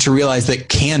not going to realize that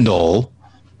candle,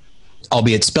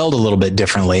 albeit spelled a little bit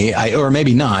differently, or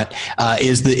maybe not,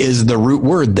 is the root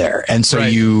word there. And so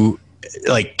you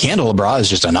like candelabra is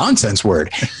just a nonsense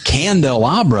word.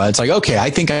 Candelabra, it's like, okay,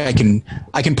 I think I can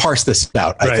parse this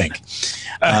out. I think.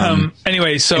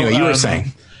 Anyway, you were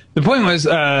saying. The point was,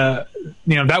 that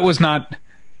was not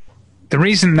the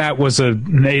reason that was an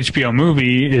HBO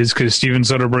movie is because Steven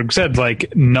Soderbergh said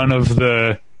like none of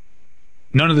the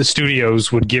studios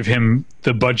would give him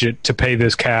the budget to pay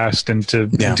this cast and to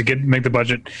make the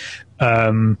budget.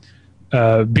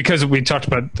 Because we talked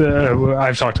about,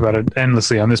 I've talked about it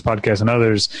endlessly on this podcast and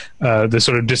others, the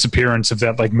sort of disappearance of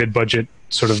that like mid-budget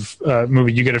sort of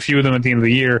movie. You get a few of them at the end of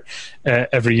the year,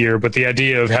 every year, but the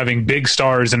idea of having big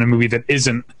stars in a movie that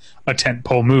isn't a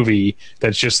tentpole movie,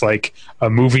 that's just like a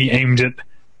movie aimed at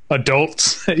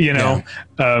adults, is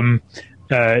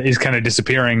kind of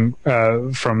disappearing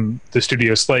from the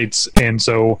studio slates. And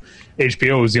so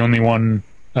HBO is the only one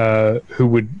who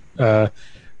would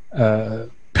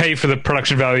pay for the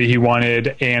production value he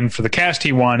wanted and for the cast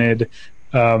he wanted,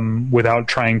 without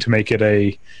trying to make it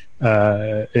a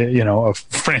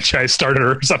franchise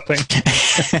starter or something.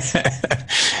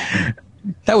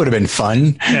 That would have been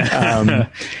fun.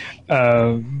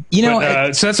 So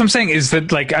that's what I'm saying is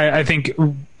that like, I think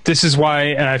this is why,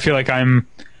 and I feel like I'm,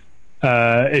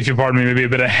 if you pardon me, maybe a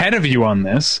bit ahead of you on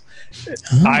this.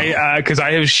 Because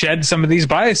I have shed some of these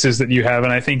biases that you have.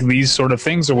 And I think these sort of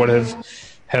things are what have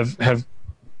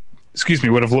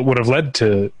would have led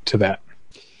to that.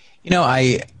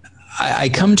 I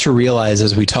come to realize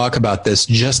as we talk about this,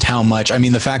 just how much, I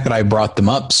mean, the fact that I brought them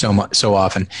up so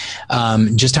often,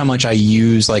 just how much I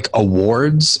use like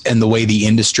awards and the way the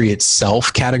industry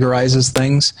itself categorizes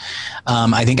things.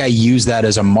 I think I use that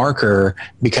as a marker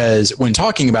because when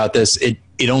talking about this, it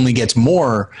only gets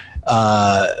more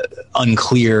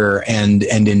unclear and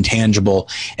intangible.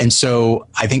 And so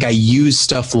I think I use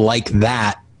stuff like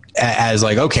that as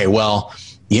like, okay, well,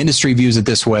 the industry views it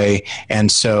this way, and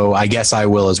so I guess I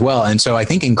will as well. And so I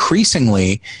think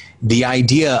increasingly the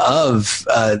idea of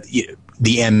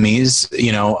the Emmys,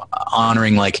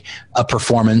 honoring like a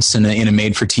performance in a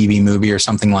made-for-TV movie or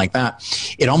something like that,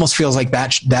 it almost feels like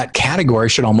that category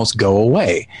should almost go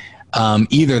away.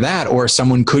 Either that, or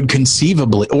someone could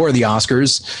conceivably, or the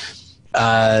Oscars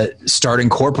start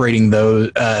incorporating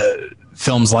those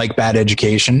films like Bad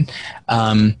Education.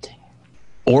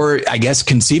 Or I guess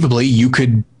conceivably you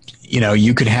could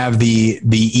have the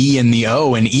E and the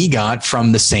O and EGOT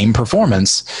from the same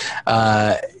performance.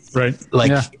 Right.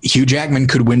 Like Hugh Jackman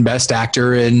could win Best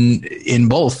Actor in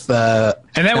both. And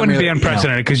that wouldn't be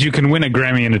unprecedented because you can win a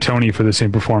Grammy and a Tony for the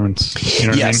same performance.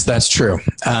 Yes, that's true.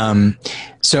 I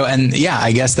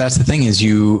guess that's the thing is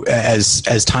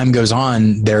as time goes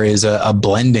on, there is a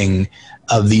blending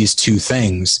of these two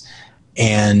things.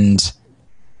 And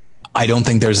I don't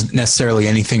think there's necessarily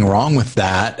anything wrong with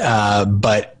that.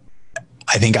 But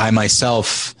I think I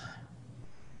myself,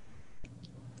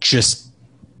 just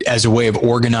as a way of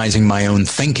organizing my own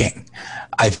thinking,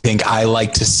 I think I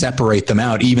like to separate them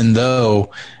out, even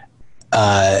though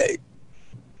the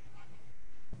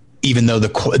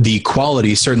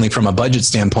quality, certainly from a budget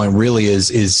standpoint, really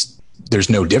is there's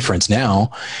no difference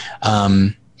now.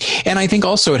 And I think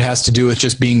also it has to do with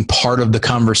just being part of the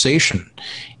conversation.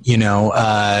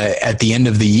 At the end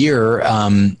of the year,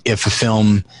 if a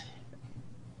film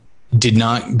did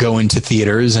not go into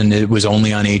theaters and it was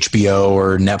only on HBO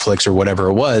or Netflix or whatever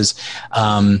it was,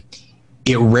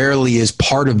 it rarely is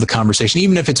part of the conversation.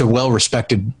 Even if it's a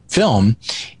well-respected film,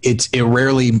 it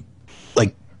rarely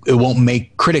like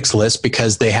make critics lists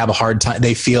because they have a hard time.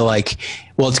 They feel like,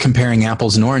 well, it's comparing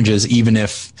apples and oranges, even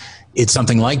if it's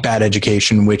something like Bad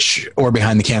Education, or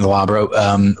Behind the Candelabra,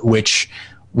 which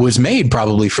was made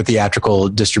probably for theatrical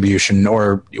distribution,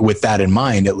 or with that in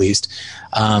mind, at least.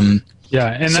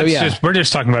 Yeah, and that's we're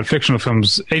just talking about fictional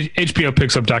films. HBO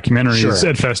picks up documentaries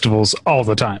at festivals all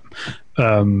the time.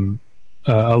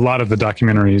 A lot of the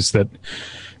documentaries that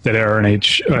air on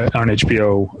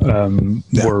HBO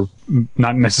were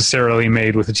not necessarily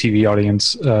made with a TV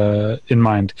audience in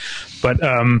mind. But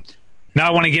now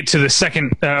I want to get to the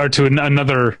second, or to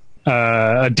another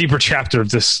a deeper chapter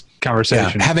of this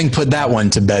conversation. Yeah, having put that one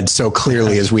to bed so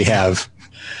clearly as we have.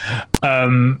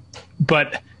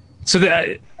 But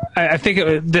so I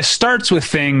think this starts with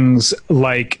things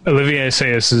like Olivier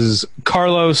Assayas's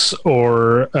Carlos,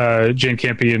 or Jane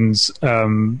Campion's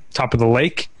Top of the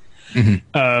Lake.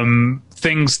 Mm-hmm.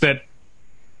 Things that,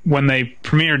 when they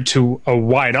premiered to a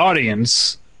wide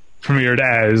audience, premiered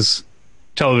as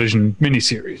television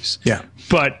miniseries. Yeah,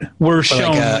 but were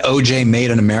shown like OJ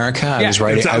Made in America. I was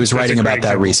writing about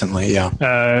that recently. Yeah,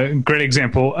 great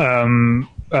example.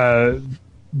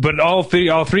 But all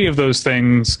three of those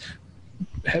things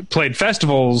played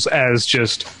festivals as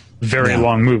just very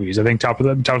long movies. I think Top of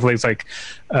the Lake's like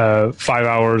 5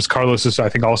 hours. Carlos is, I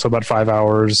think, also about 5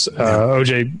 hours.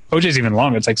 OJ's even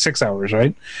longer. It's like 6 hours,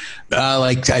 right?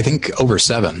 Like, I think over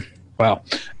 7. Wow.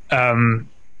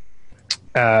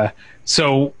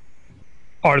 So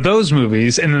are those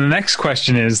movies? And then the next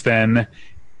question is then,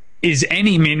 is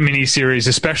any miniseries,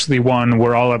 especially one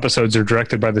where all episodes are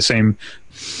directed by the same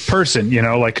person,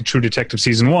 like True Detective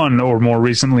Season 1, or more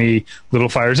recently, Little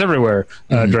Fires Everywhere,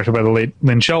 directed by the late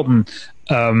Lynn Shelton.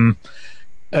 On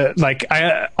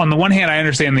the one hand, I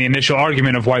understand the initial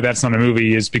argument of why that's not a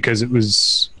movie is because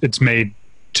it's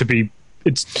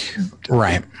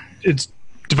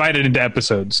divided into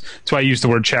episodes. That's why I used the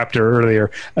word chapter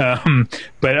earlier. But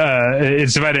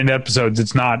it's divided into episodes.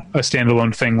 It's not a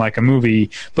standalone thing like a movie.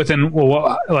 But then,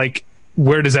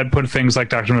 where does that put things like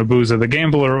Dr. Mabuse the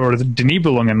Gambler or the Denis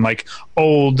Boulogne, like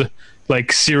old,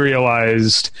 like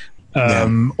serialized,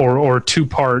 or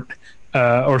two-part,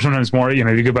 or sometimes more, if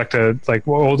you go back to like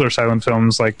older silent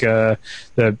films, like the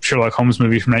Sherlock Holmes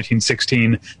movie from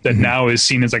 1916 that now is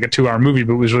seen as like a 2-hour movie,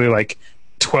 but was really like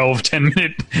 12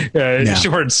 10-minute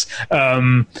shorts.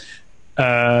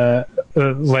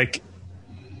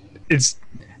 It's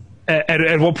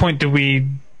at what point do we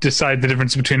decide the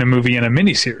difference between a movie and a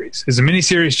miniseries? Is a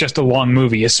miniseries just a long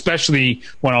movie, especially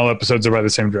when all episodes are by the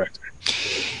same director?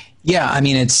 Yeah, I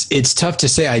mean, it's tough to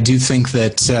say. I do think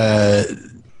that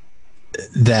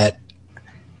that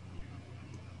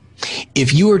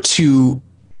if you were to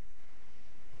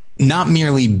not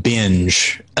merely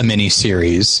binge a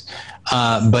miniseries,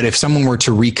 but if someone were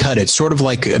to recut it, sort of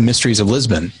like Mysteries of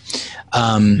Lisbon,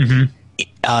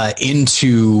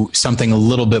 into something a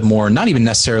little bit more, not even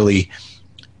necessarily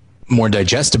more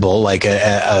digestible, like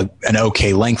an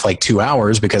okay length, like 2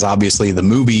 hours, because obviously the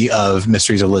movie of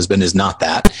Mysteries of Lisbon is not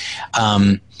that.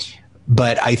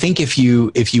 But I think if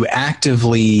you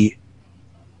actively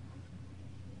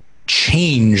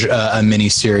change a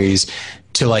miniseries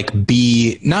to like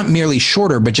be not merely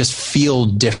shorter, but just feel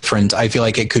different, I feel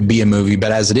like it could be a movie.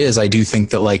 But as it is, I do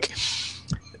think that like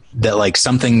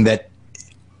something that,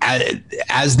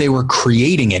 as they were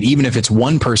creating it, even if it's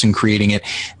one person creating it,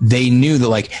 they knew that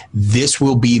like this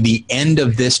will be the end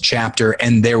of this chapter,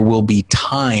 and there will be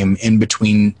time in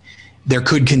between. There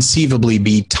could conceivably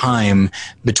be time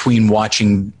between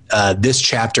watching this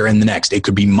chapter and the next. It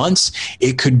could be months.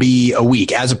 It could be a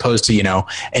week, as opposed to,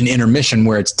 an intermission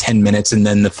where it's 10 minutes and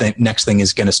then the next thing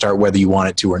is going to start whether you want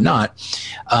it to or not.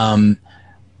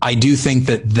 I do think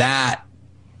that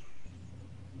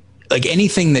like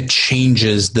anything that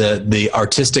changes the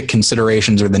artistic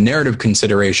considerations or the narrative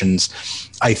considerations,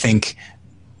 I think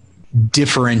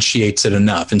differentiates it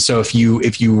enough. And so if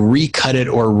you recut it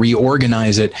or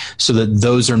reorganize it so that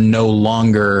those are no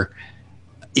longer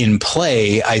in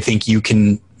play, I think you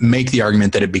can make the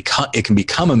argument that it can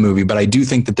become a movie. But I do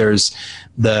think that there's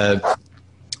the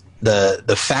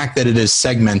fact that it is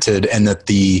segmented, and that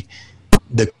the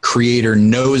creator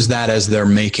knows that as they're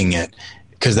making it,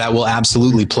 because that will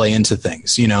absolutely play into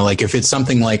things. Like if it's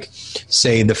something like,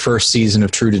 say, the first season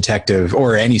of True Detective,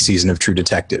 or any season of True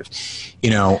Detective,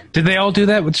 Did they all do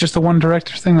that with just the one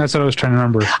director thing? That's what I was trying to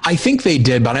remember. I think they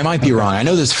did, but I might be wrong. I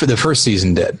know this for the first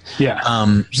season did. Yeah.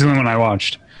 It's the only one I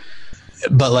watched.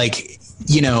 But like,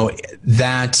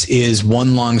 that is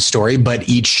one long story, but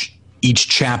each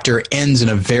chapter ends in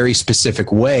a very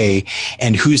specific way.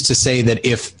 And who's to say that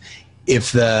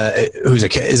is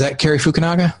that Cary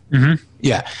Fukunaga? Mm-hmm.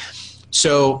 Yeah.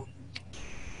 So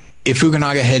if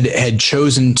Fukunaga had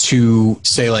chosen to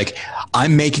say, like,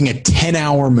 I'm making a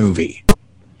 10-hour movie,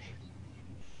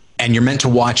 and you're meant to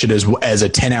watch it as a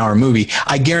 10-hour movie,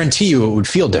 I guarantee you it would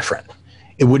feel different.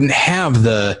 It wouldn't have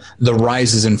the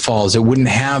rises and falls. It wouldn't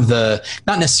have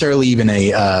not necessarily even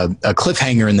a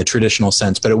cliffhanger in the traditional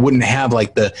sense, but it wouldn't have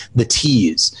like the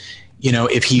tease. You know,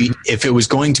 if it was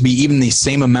going to be even the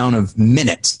same amount of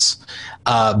minutes,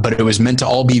 but it was meant to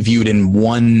all be viewed in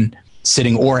one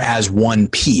sitting or as one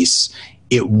piece,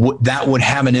 that would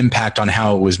have an impact on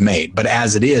how it was made. But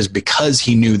as it is, because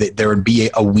he knew that there would be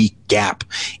a week gap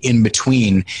in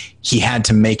between, he had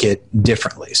to make it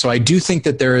differently. So I do think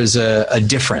that there is a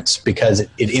difference because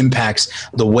it impacts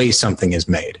the way something is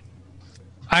made.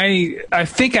 I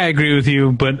think I agree with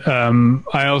you, but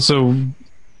I also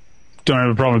don't have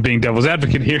a problem with being devil's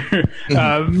advocate here.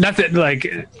 Not that,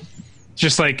 like,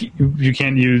 just like you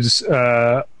can't use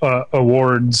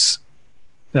awards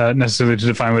necessarily to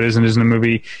define what is and isn't a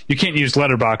movie. You can't use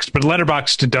Letterboxd, but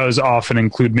Letterboxd does often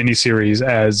include miniseries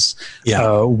as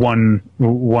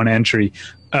one entry.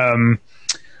 I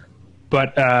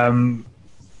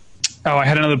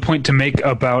had another point to make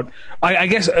about, I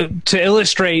guess, to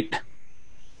illustrate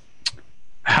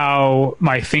how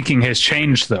my thinking has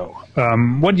changed, though.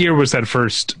 What year was that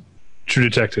first True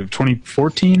Detective?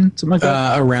 2014, something like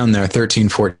that? Around there, 13,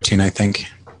 14, I think.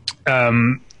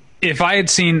 If I had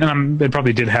seen, and it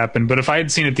probably did happen, but if I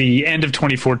had seen at the end of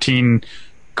 2014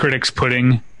 critics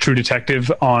putting True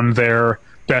Detective on their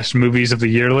best movies of the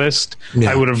year list,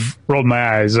 I would have rolled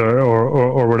my eyes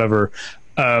or whatever.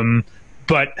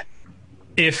 But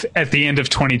if at the end of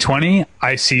 2020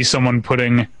 I see someone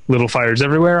putting Little Fires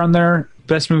Everywhere on their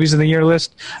best movies of the year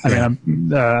list, I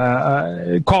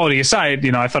mean, quality aside,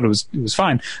 you know, I thought it was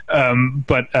fine.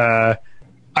 But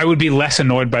I would be less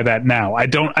annoyed by that now.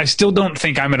 I still don't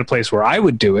think I'm at a place where I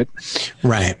would do it.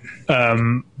 Right.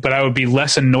 But I would be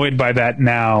less annoyed by that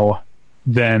now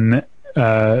than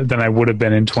I would have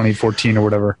been in 2014 or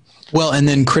whatever. Well, and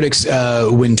then critics,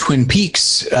 when Twin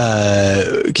Peaks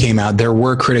came out, there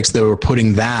were critics that were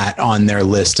putting that on their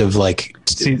list of like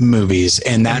movies,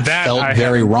 and that felt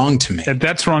very wrong to me.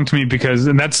 That's wrong to me because,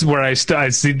 and that's where I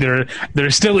see there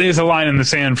still is a line in the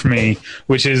sand for me,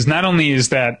 which is not only is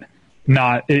that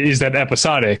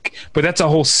episodic, but that's a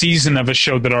whole season of a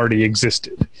show that already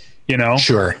existed. You know,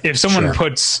 sure. If someone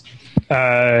puts,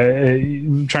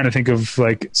 I'm trying to think of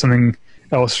like something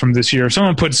else from this year. If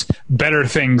someone puts Better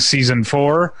Things season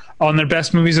 4 on their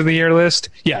best movies of the year list,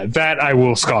 that I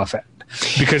will scoff at.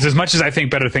 Because as much as I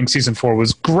think Better Things season 4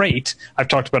 was great, I've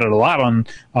talked about it a lot on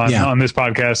this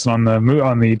podcast and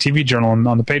on the TV Journal and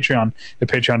on the Patreon at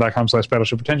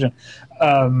patreon.com/Battleship Retention.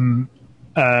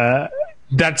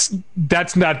 That's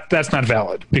not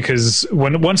valid, because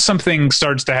once something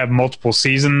starts to have multiple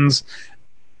seasons,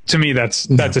 to me that's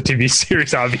a TV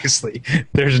series. Obviously,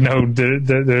 there's no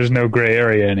gray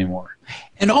area anymore.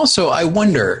 And also, I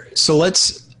wonder. So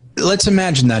let's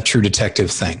imagine that True Detective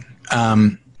thing,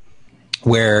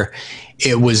 where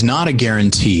it was not a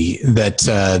guarantee that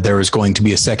there was going to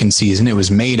be a second season. It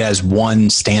was made as one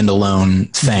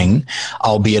standalone thing,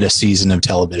 albeit a season of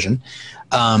television.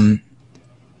 And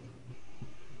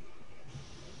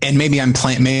maybe I'm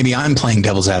playing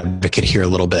devil's advocate here a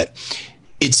little bit.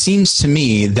 It seems to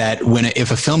me that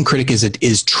if a film critic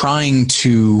is trying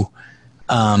to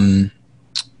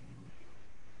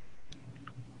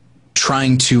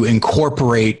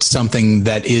incorporate something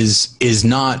that is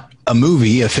not a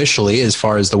movie officially, as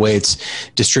far as the way it's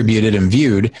distributed and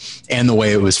viewed and the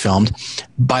way it was filmed,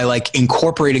 by like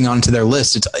incorporating onto their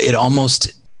list, it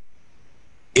almost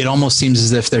seems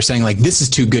as if they're saying, like, this is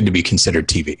too good to be considered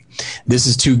TV. This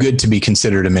is too good to be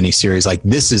considered a miniseries. Like,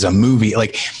 this is a movie.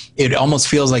 Like, it almost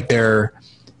feels like they're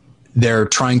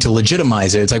trying to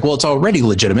legitimize it. It's like, well, it's already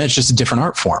legitimate. It's just a different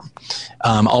art form,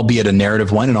 albeit a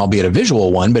narrative one and albeit a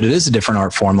visual one, but it is a different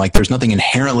art form. Like, there's nothing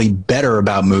inherently better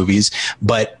about movies,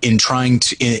 but in trying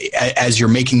to, as you're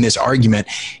making this argument,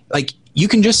 like, you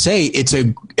can just say it's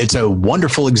a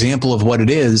wonderful example of what it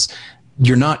is.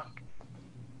 You're not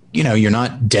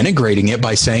denigrating it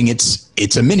by saying it's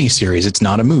a miniseries. It's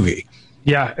not a movie.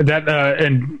 Yeah, that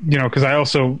and because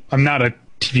I'm not a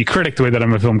TV critic the way that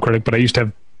I'm a film critic, but I used to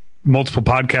have multiple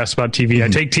podcasts about TV.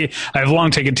 I have long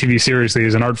taken TV seriously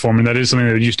as an art form, and that is something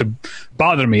that used to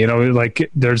bother me. Like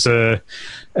there's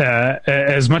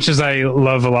as much as I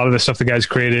love a lot of the stuff the guy's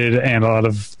created and a lot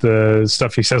of the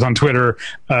stuff he says on Twitter,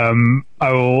 I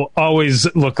will always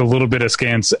look a little bit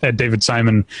askance at David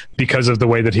Simon because of the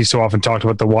way that he so often talked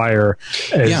about The Wire.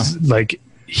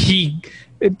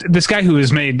 This guy who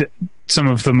has made some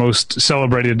of the most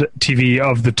celebrated TV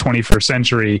of the 21st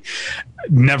century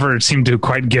never seemed to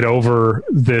quite get over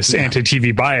this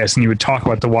anti-TV bias, and you would talk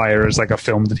about The Wire as like a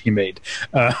film that he made.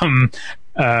 And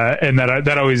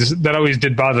that always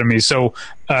did bother me. So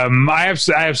I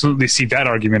absolutely see that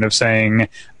argument of saying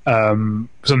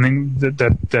something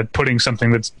that putting something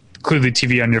that's clearly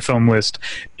TV on your film list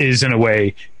is in a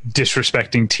way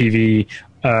disrespecting TV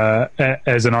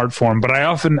as an art form. But I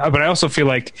also feel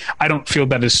like I don't feel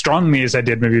that as strongly as I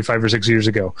did maybe 5 or 6 years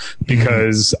ago,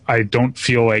 because I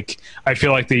feel like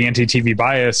the anti-TV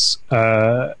bias,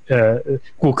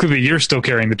 well, clearly you're still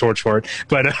carrying the torch for it,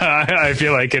 but I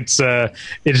feel like it's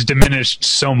diminished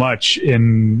so much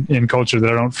in culture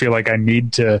that I don't feel like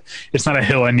it's not a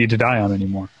hill I need to die on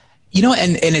anymore. You know,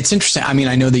 and it's interesting. I mean,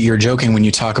 I know that you're joking when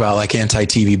you talk about like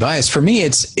anti-TV bias. For me,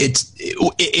 it's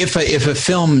if a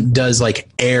film does like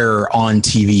air on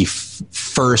TV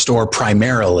first or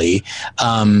primarily,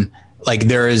 like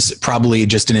there is probably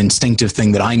just an instinctive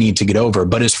thing that I need to get over.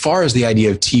 But as far as the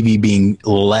idea of TV being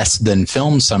less than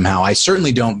film somehow, I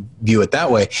certainly don't view it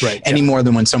that way any more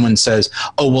than when someone says,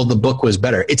 "Oh, well, the book was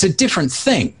better." It's a different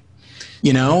thing.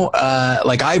 You know,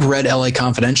 like I've read LA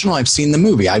Confidential. I've seen the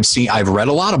movie. I've read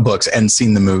a lot of books and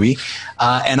seen the movie.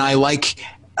 And I like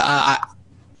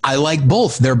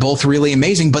both. They're both really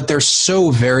amazing, but they're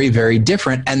so very, very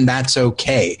different. And that's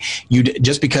okay.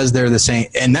 Just because they're the same.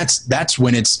 And that's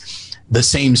when it's the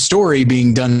same story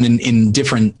being done in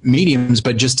different mediums.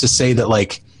 But just to say that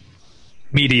like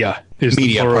media is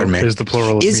the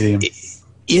plural of medium.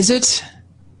 Is it?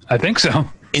 I think so.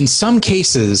 In some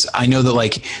cases, I know that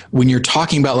like when you're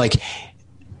talking about like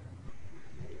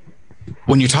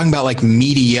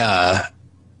media,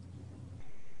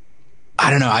 I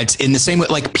don't know. It's in the same way,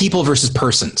 like people versus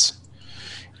persons.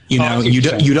 You know, you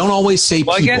don't always say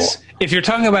people. I guess if you're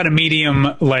talking about a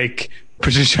medium like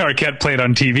Patricia Arquette played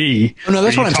on TV. Oh, no,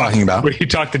 that's what I'm talking about. Where you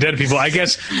talk to dead people. I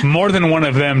guess more than one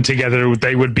of them together,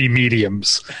 they would be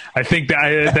mediums. I think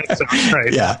that's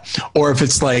right. Yeah. Or if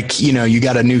it's like, you know, you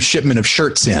got a new shipment of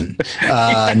shirts in,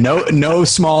 no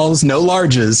smalls, no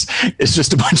larges. It's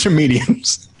just a bunch of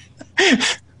mediums.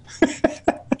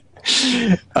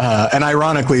 And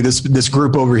ironically, this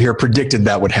group over here predicted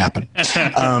that would happen.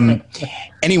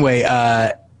 Anyway,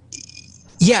 yeah.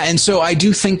 And so I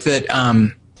do think that,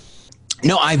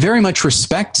 no, I very much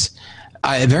respect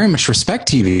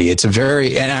TV. It's a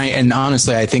very, and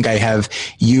honestly, I think I have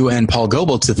you and Paul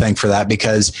Goebel to thank for that,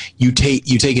 because you take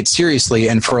it seriously.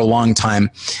 And for a long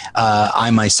time, I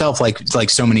myself,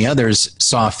 like so many others,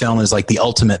 saw film as like the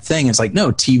ultimate thing. It's like,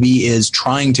 no, TV is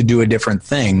trying to do a different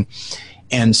thing.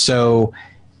 And so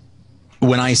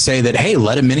when I say that, hey,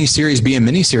 let a miniseries be a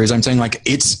miniseries, I'm saying like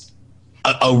it's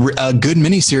a good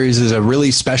miniseries is a really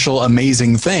special,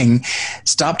 amazing thing.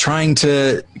 Stop trying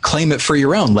to claim it for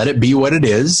your own. Let it be what it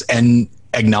is and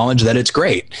acknowledge that it's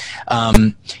great.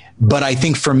 But I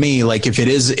think for me, like if it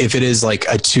is like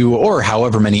a 2 or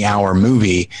however many hour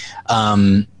movie,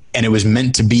 and it was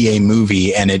meant to be a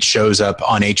movie and it shows up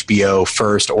on HBO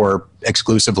first or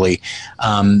exclusively,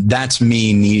 that's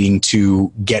me needing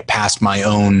to get past my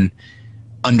own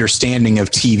understanding of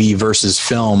TV versus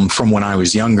film from when I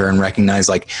was younger and recognize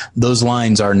like those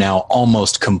lines are now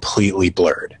almost completely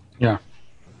blurred. Yeah.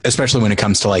 Especially when it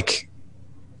comes to like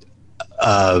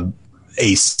a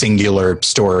singular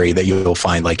story that you'll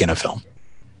find like in a film.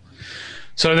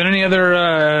 So are there any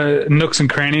other nooks and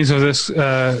crannies of this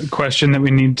question that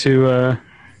we need to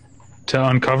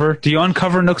uncover? Do you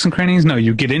uncover nooks and crannies? No,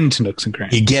 you get into nooks and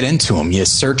crannies. You get into them. You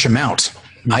search them out.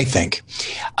 I think.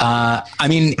 I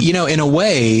mean, you know, in a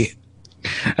way,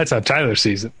 that's how Tyler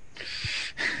sees it.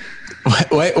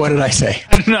 What did I say?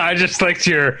 No, I just liked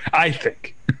your. I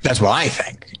think that's what I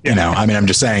think. Yeah. You know, I mean, I'm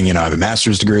just saying. You know, I have a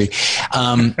master's degree,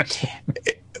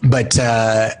 but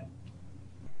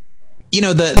you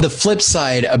know, the flip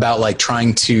side about like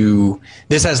trying to.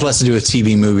 This has less to do with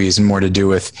TV movies and more to do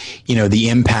with, you know, the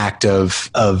impact of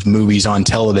movies on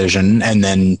television and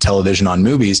then television on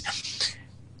movies.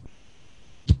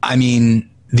 I mean,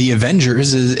 the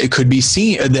Avengers it could be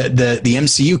seen the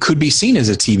MCU could be seen as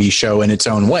a TV show in its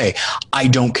own way. I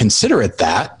don't consider it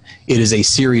that. It is a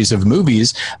series of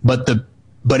movies, but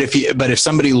if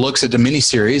somebody looks at the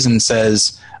miniseries and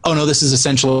says, "Oh no, this is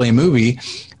essentially a movie,"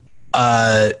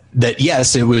 that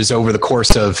yes, it was over the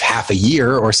course of half a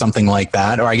year or something like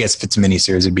that, or I guess if it's a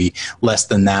miniseries, it'd be less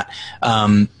than that.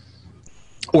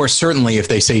 Or certainly if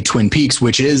they say Twin Peaks,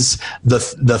 which is the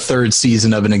third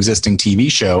season of an existing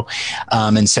TV show,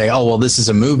 and say, oh, well, this is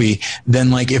a movie,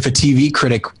 then like if a TV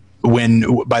critic,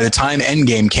 by the time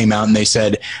Endgame came out and they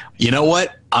said, you know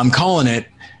what, I'm calling it,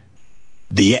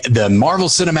 the Marvel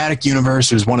Cinematic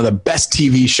Universe was one of the best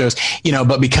TV shows,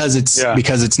 but because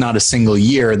it's not a single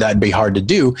year, that'd be hard to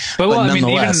do. But I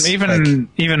mean,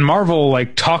 even Marvel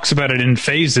like talks about it in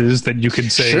phases that you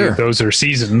could say those are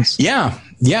seasons. Yeah,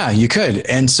 you could.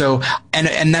 And so,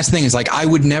 and that's the thing is like, I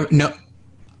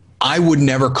would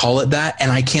never call it that.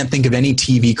 And I can't think of any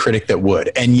TV critic that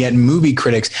would. And yet movie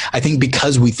critics, I think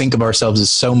because we think of ourselves as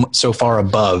so far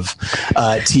above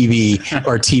TV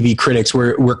or TV critics,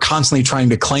 we're constantly trying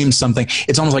to claim something.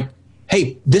 It's almost like,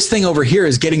 hey, this thing over here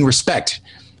is getting respect.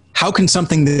 How can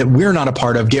something that we're not a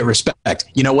part of get respect?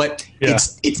 You know what? Yeah.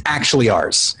 It's actually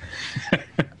ours.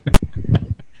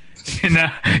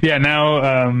 Now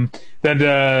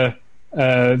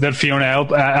that Fiona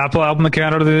Apple album that came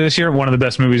out this year, one of the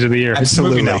best movies of the year.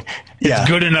 Absolutely. It's It's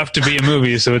good enough to be a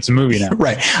movie, so it's a movie now.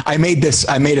 Right. I made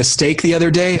a steak the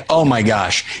other day. Oh my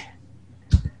gosh.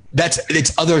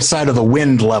 It's other side of the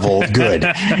wind level good.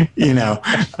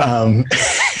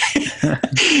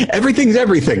 Everything's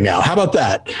everything now. How about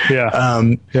that?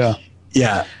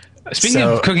 Yeah. Speaking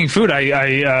of cooking food,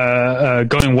 I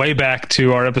going way back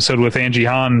to our episode with Angie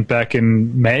Hahn back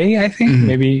in May, I think,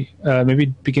 maybe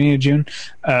beginning of June.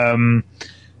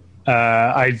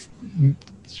 I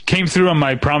came through on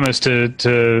my promise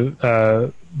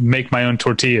to make my own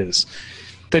tortillas.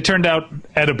 They turned out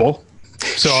edible,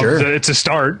 so it's a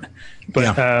start.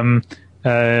 But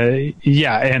I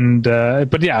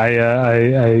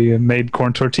made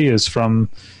corn tortillas from.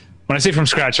 When I say from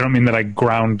scratch, I don't mean that I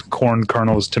ground corn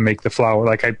kernels to make the flour.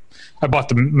 Like I bought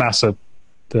the masa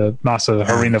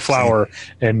harina flour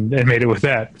and made it with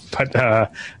that. But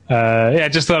I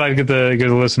just thought I'd give the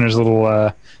listeners a little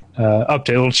update,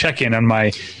 a little check-in on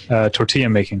my tortilla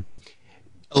making.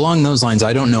 Along those lines,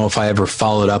 I don't know if I ever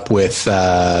followed up with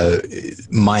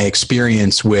my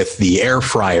experience with the air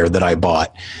fryer that I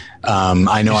bought.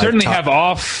 I know you certainly have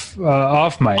off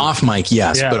mic. Off mic,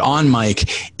 yes, but on mic,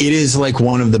 it is like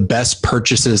one of the best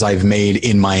purchases I've made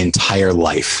in my entire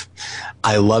life.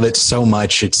 I love it so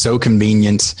much. It's so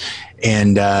convenient,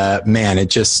 and man,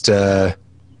 it just it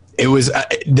was.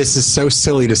 This is so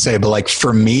silly to say, but like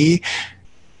for me,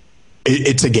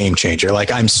 it's a game changer.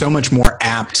 Like I'm so much more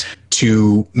apt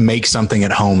to make something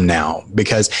at home now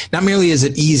because not merely is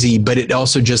it easy, but it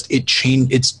also just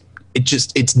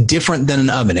it's different than an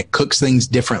oven. It cooks things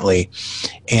differently.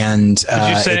 And would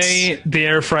you say the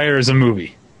air fryer is a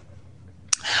movie?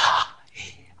 I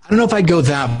don't know if I'd go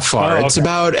that far. It's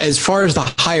about, as far as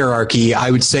the hierarchy,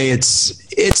 I would say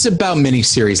it's about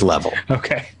miniseries level.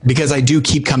 Okay. Because I do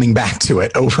keep coming back to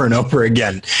it over and over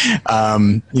again.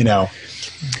 All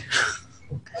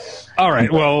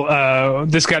right. Well,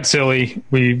 this got silly.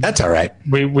 That's all right.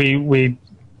 We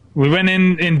went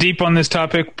in deep on this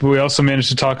topic, but we also managed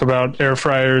to talk about air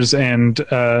fryers and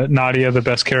Nadia, the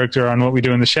best character on What We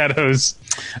Do in the Shadows.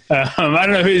 I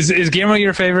don't know. Is Guillermo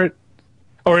your favorite?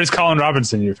 Or is Colin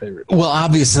Robinson your favorite? Well,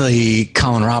 obviously,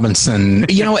 Colin Robinson.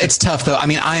 It's tough, though. I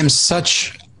mean, I'm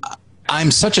such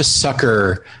a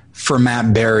sucker for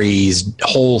Matt Berry's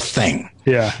whole thing.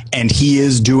 Yeah. And he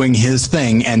is doing his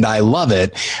thing, and I love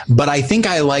it. But I think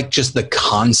I like just the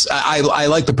I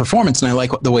like the performance, and I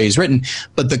like the way he's written.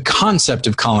 But the concept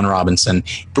of Colin Robinson,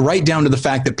 right down to the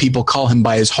fact that people call him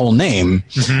by his whole name,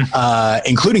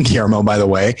 including Guillermo, by the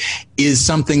way, is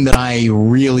something that I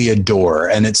really adore.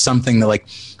 And it's something that, like,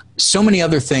 so many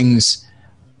other things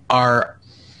are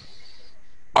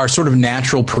sort of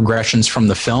natural progressions from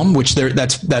the film, which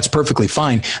that's perfectly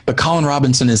fine. But Colin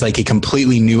Robinson is like a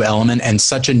completely new element and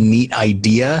such a neat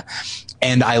idea.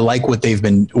 And I like what they've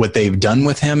done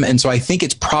with him. And so I think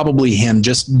it's probably him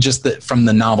just from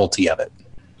the novelty of it.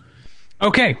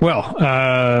 Okay, well,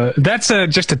 that's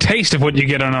just a taste of what you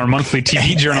get on our monthly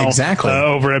TV journal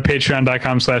over at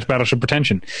patreon.com/Battleship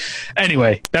Retention.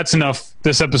 Anyway, that's enough.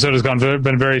 This episode has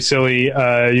been very silly.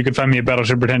 You can find me at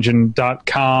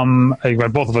battleshipretention.com.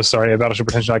 Both of us, sorry, at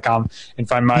battleshipretention.com, and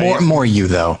find my... More you,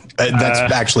 though.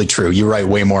 That's actually true. You write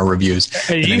way more reviews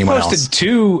than anyone else. You posted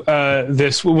two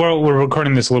this... We're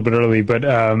recording this a little bit early, but...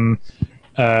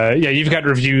 you've got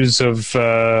reviews of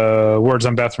Words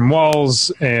on Bathroom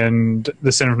Walls and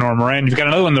The Sin of Nora Moran. You've got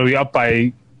another one that'll be up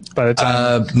by the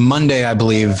time Monday, I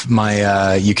believe.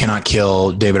 My You Cannot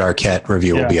Kill David Arquette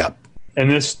review will be up. And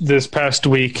this past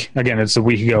week, again, it's a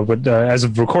week ago, but as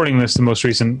of recording this, the most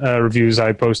recent reviews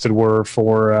I posted were of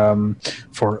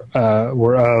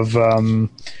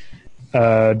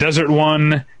Desert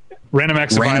One, Random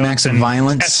Acts of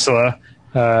Violence, Tesla.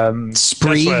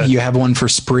 Spree, you have one for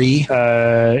Spree?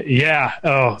 Yeah.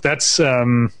 Oh, that's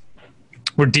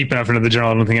we're deep enough into the journal.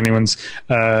 I don't think anyone's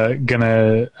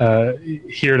gonna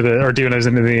hear or even as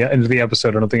into the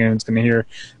episode. I don't think anyone's gonna hear,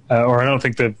 or I don't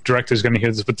think the director's gonna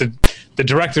hear this. But the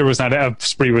director was not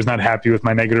Spree was not happy with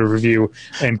my negative review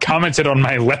and commented on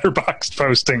my Letterboxd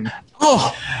posting.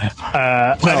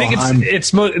 I think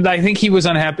I think he was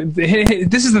unhappy.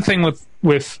 This is the thing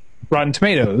with Rotten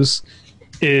Tomatoes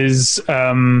is,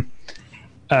 you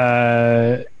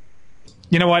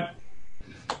know what,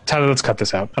 Tyler, let's cut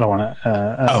this out. I don't want to.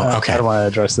 Okay. I don't want to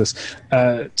address this.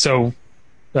 So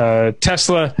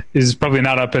Tesla is probably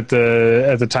not up at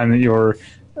the time that you're.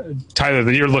 Tyler,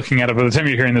 that you're looking at it. By the time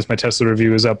you're hearing this, my Tesla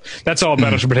review is up. That's all at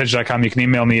battleshippretension.com. You can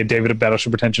email me at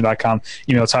david@battleshippretension.com.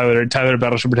 Email Tyler at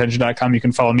battleshippretension.com. You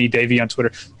can follow me, Davey, on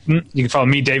Twitter. You can follow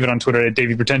me, David, on Twitter at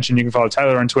DavyPretension. You can follow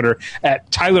Tyler on Twitter at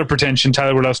TylerPretension.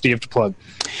 Tyler, what else do you have to plug?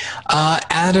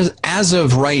 As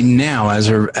of right now,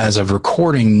 as of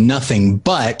recording, nothing.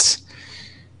 But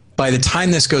by the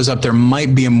time this goes up, there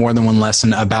might be a More Than One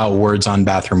Lesson about words on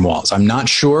bathroom walls. I'm not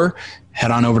sure. Head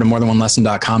on over to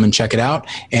morethanonelesson.com and check it out.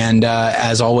 And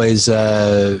as always,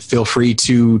 feel free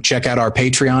to check out our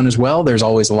Patreon as well. There's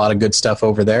always a lot of good stuff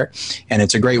over there. And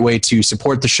it's a great way to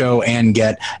support the show and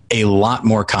get a lot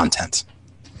more content.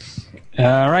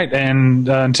 All right. And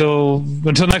until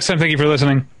next time, thank you for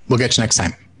listening. We'll get you next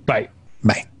time. Bye.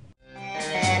 Bye.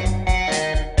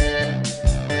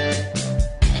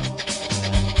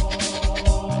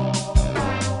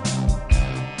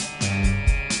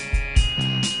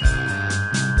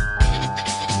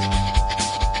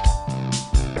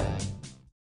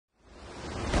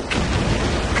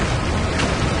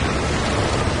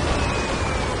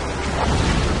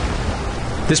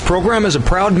 This program is a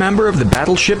proud member of the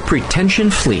Battleship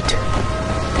Pretension Fleet.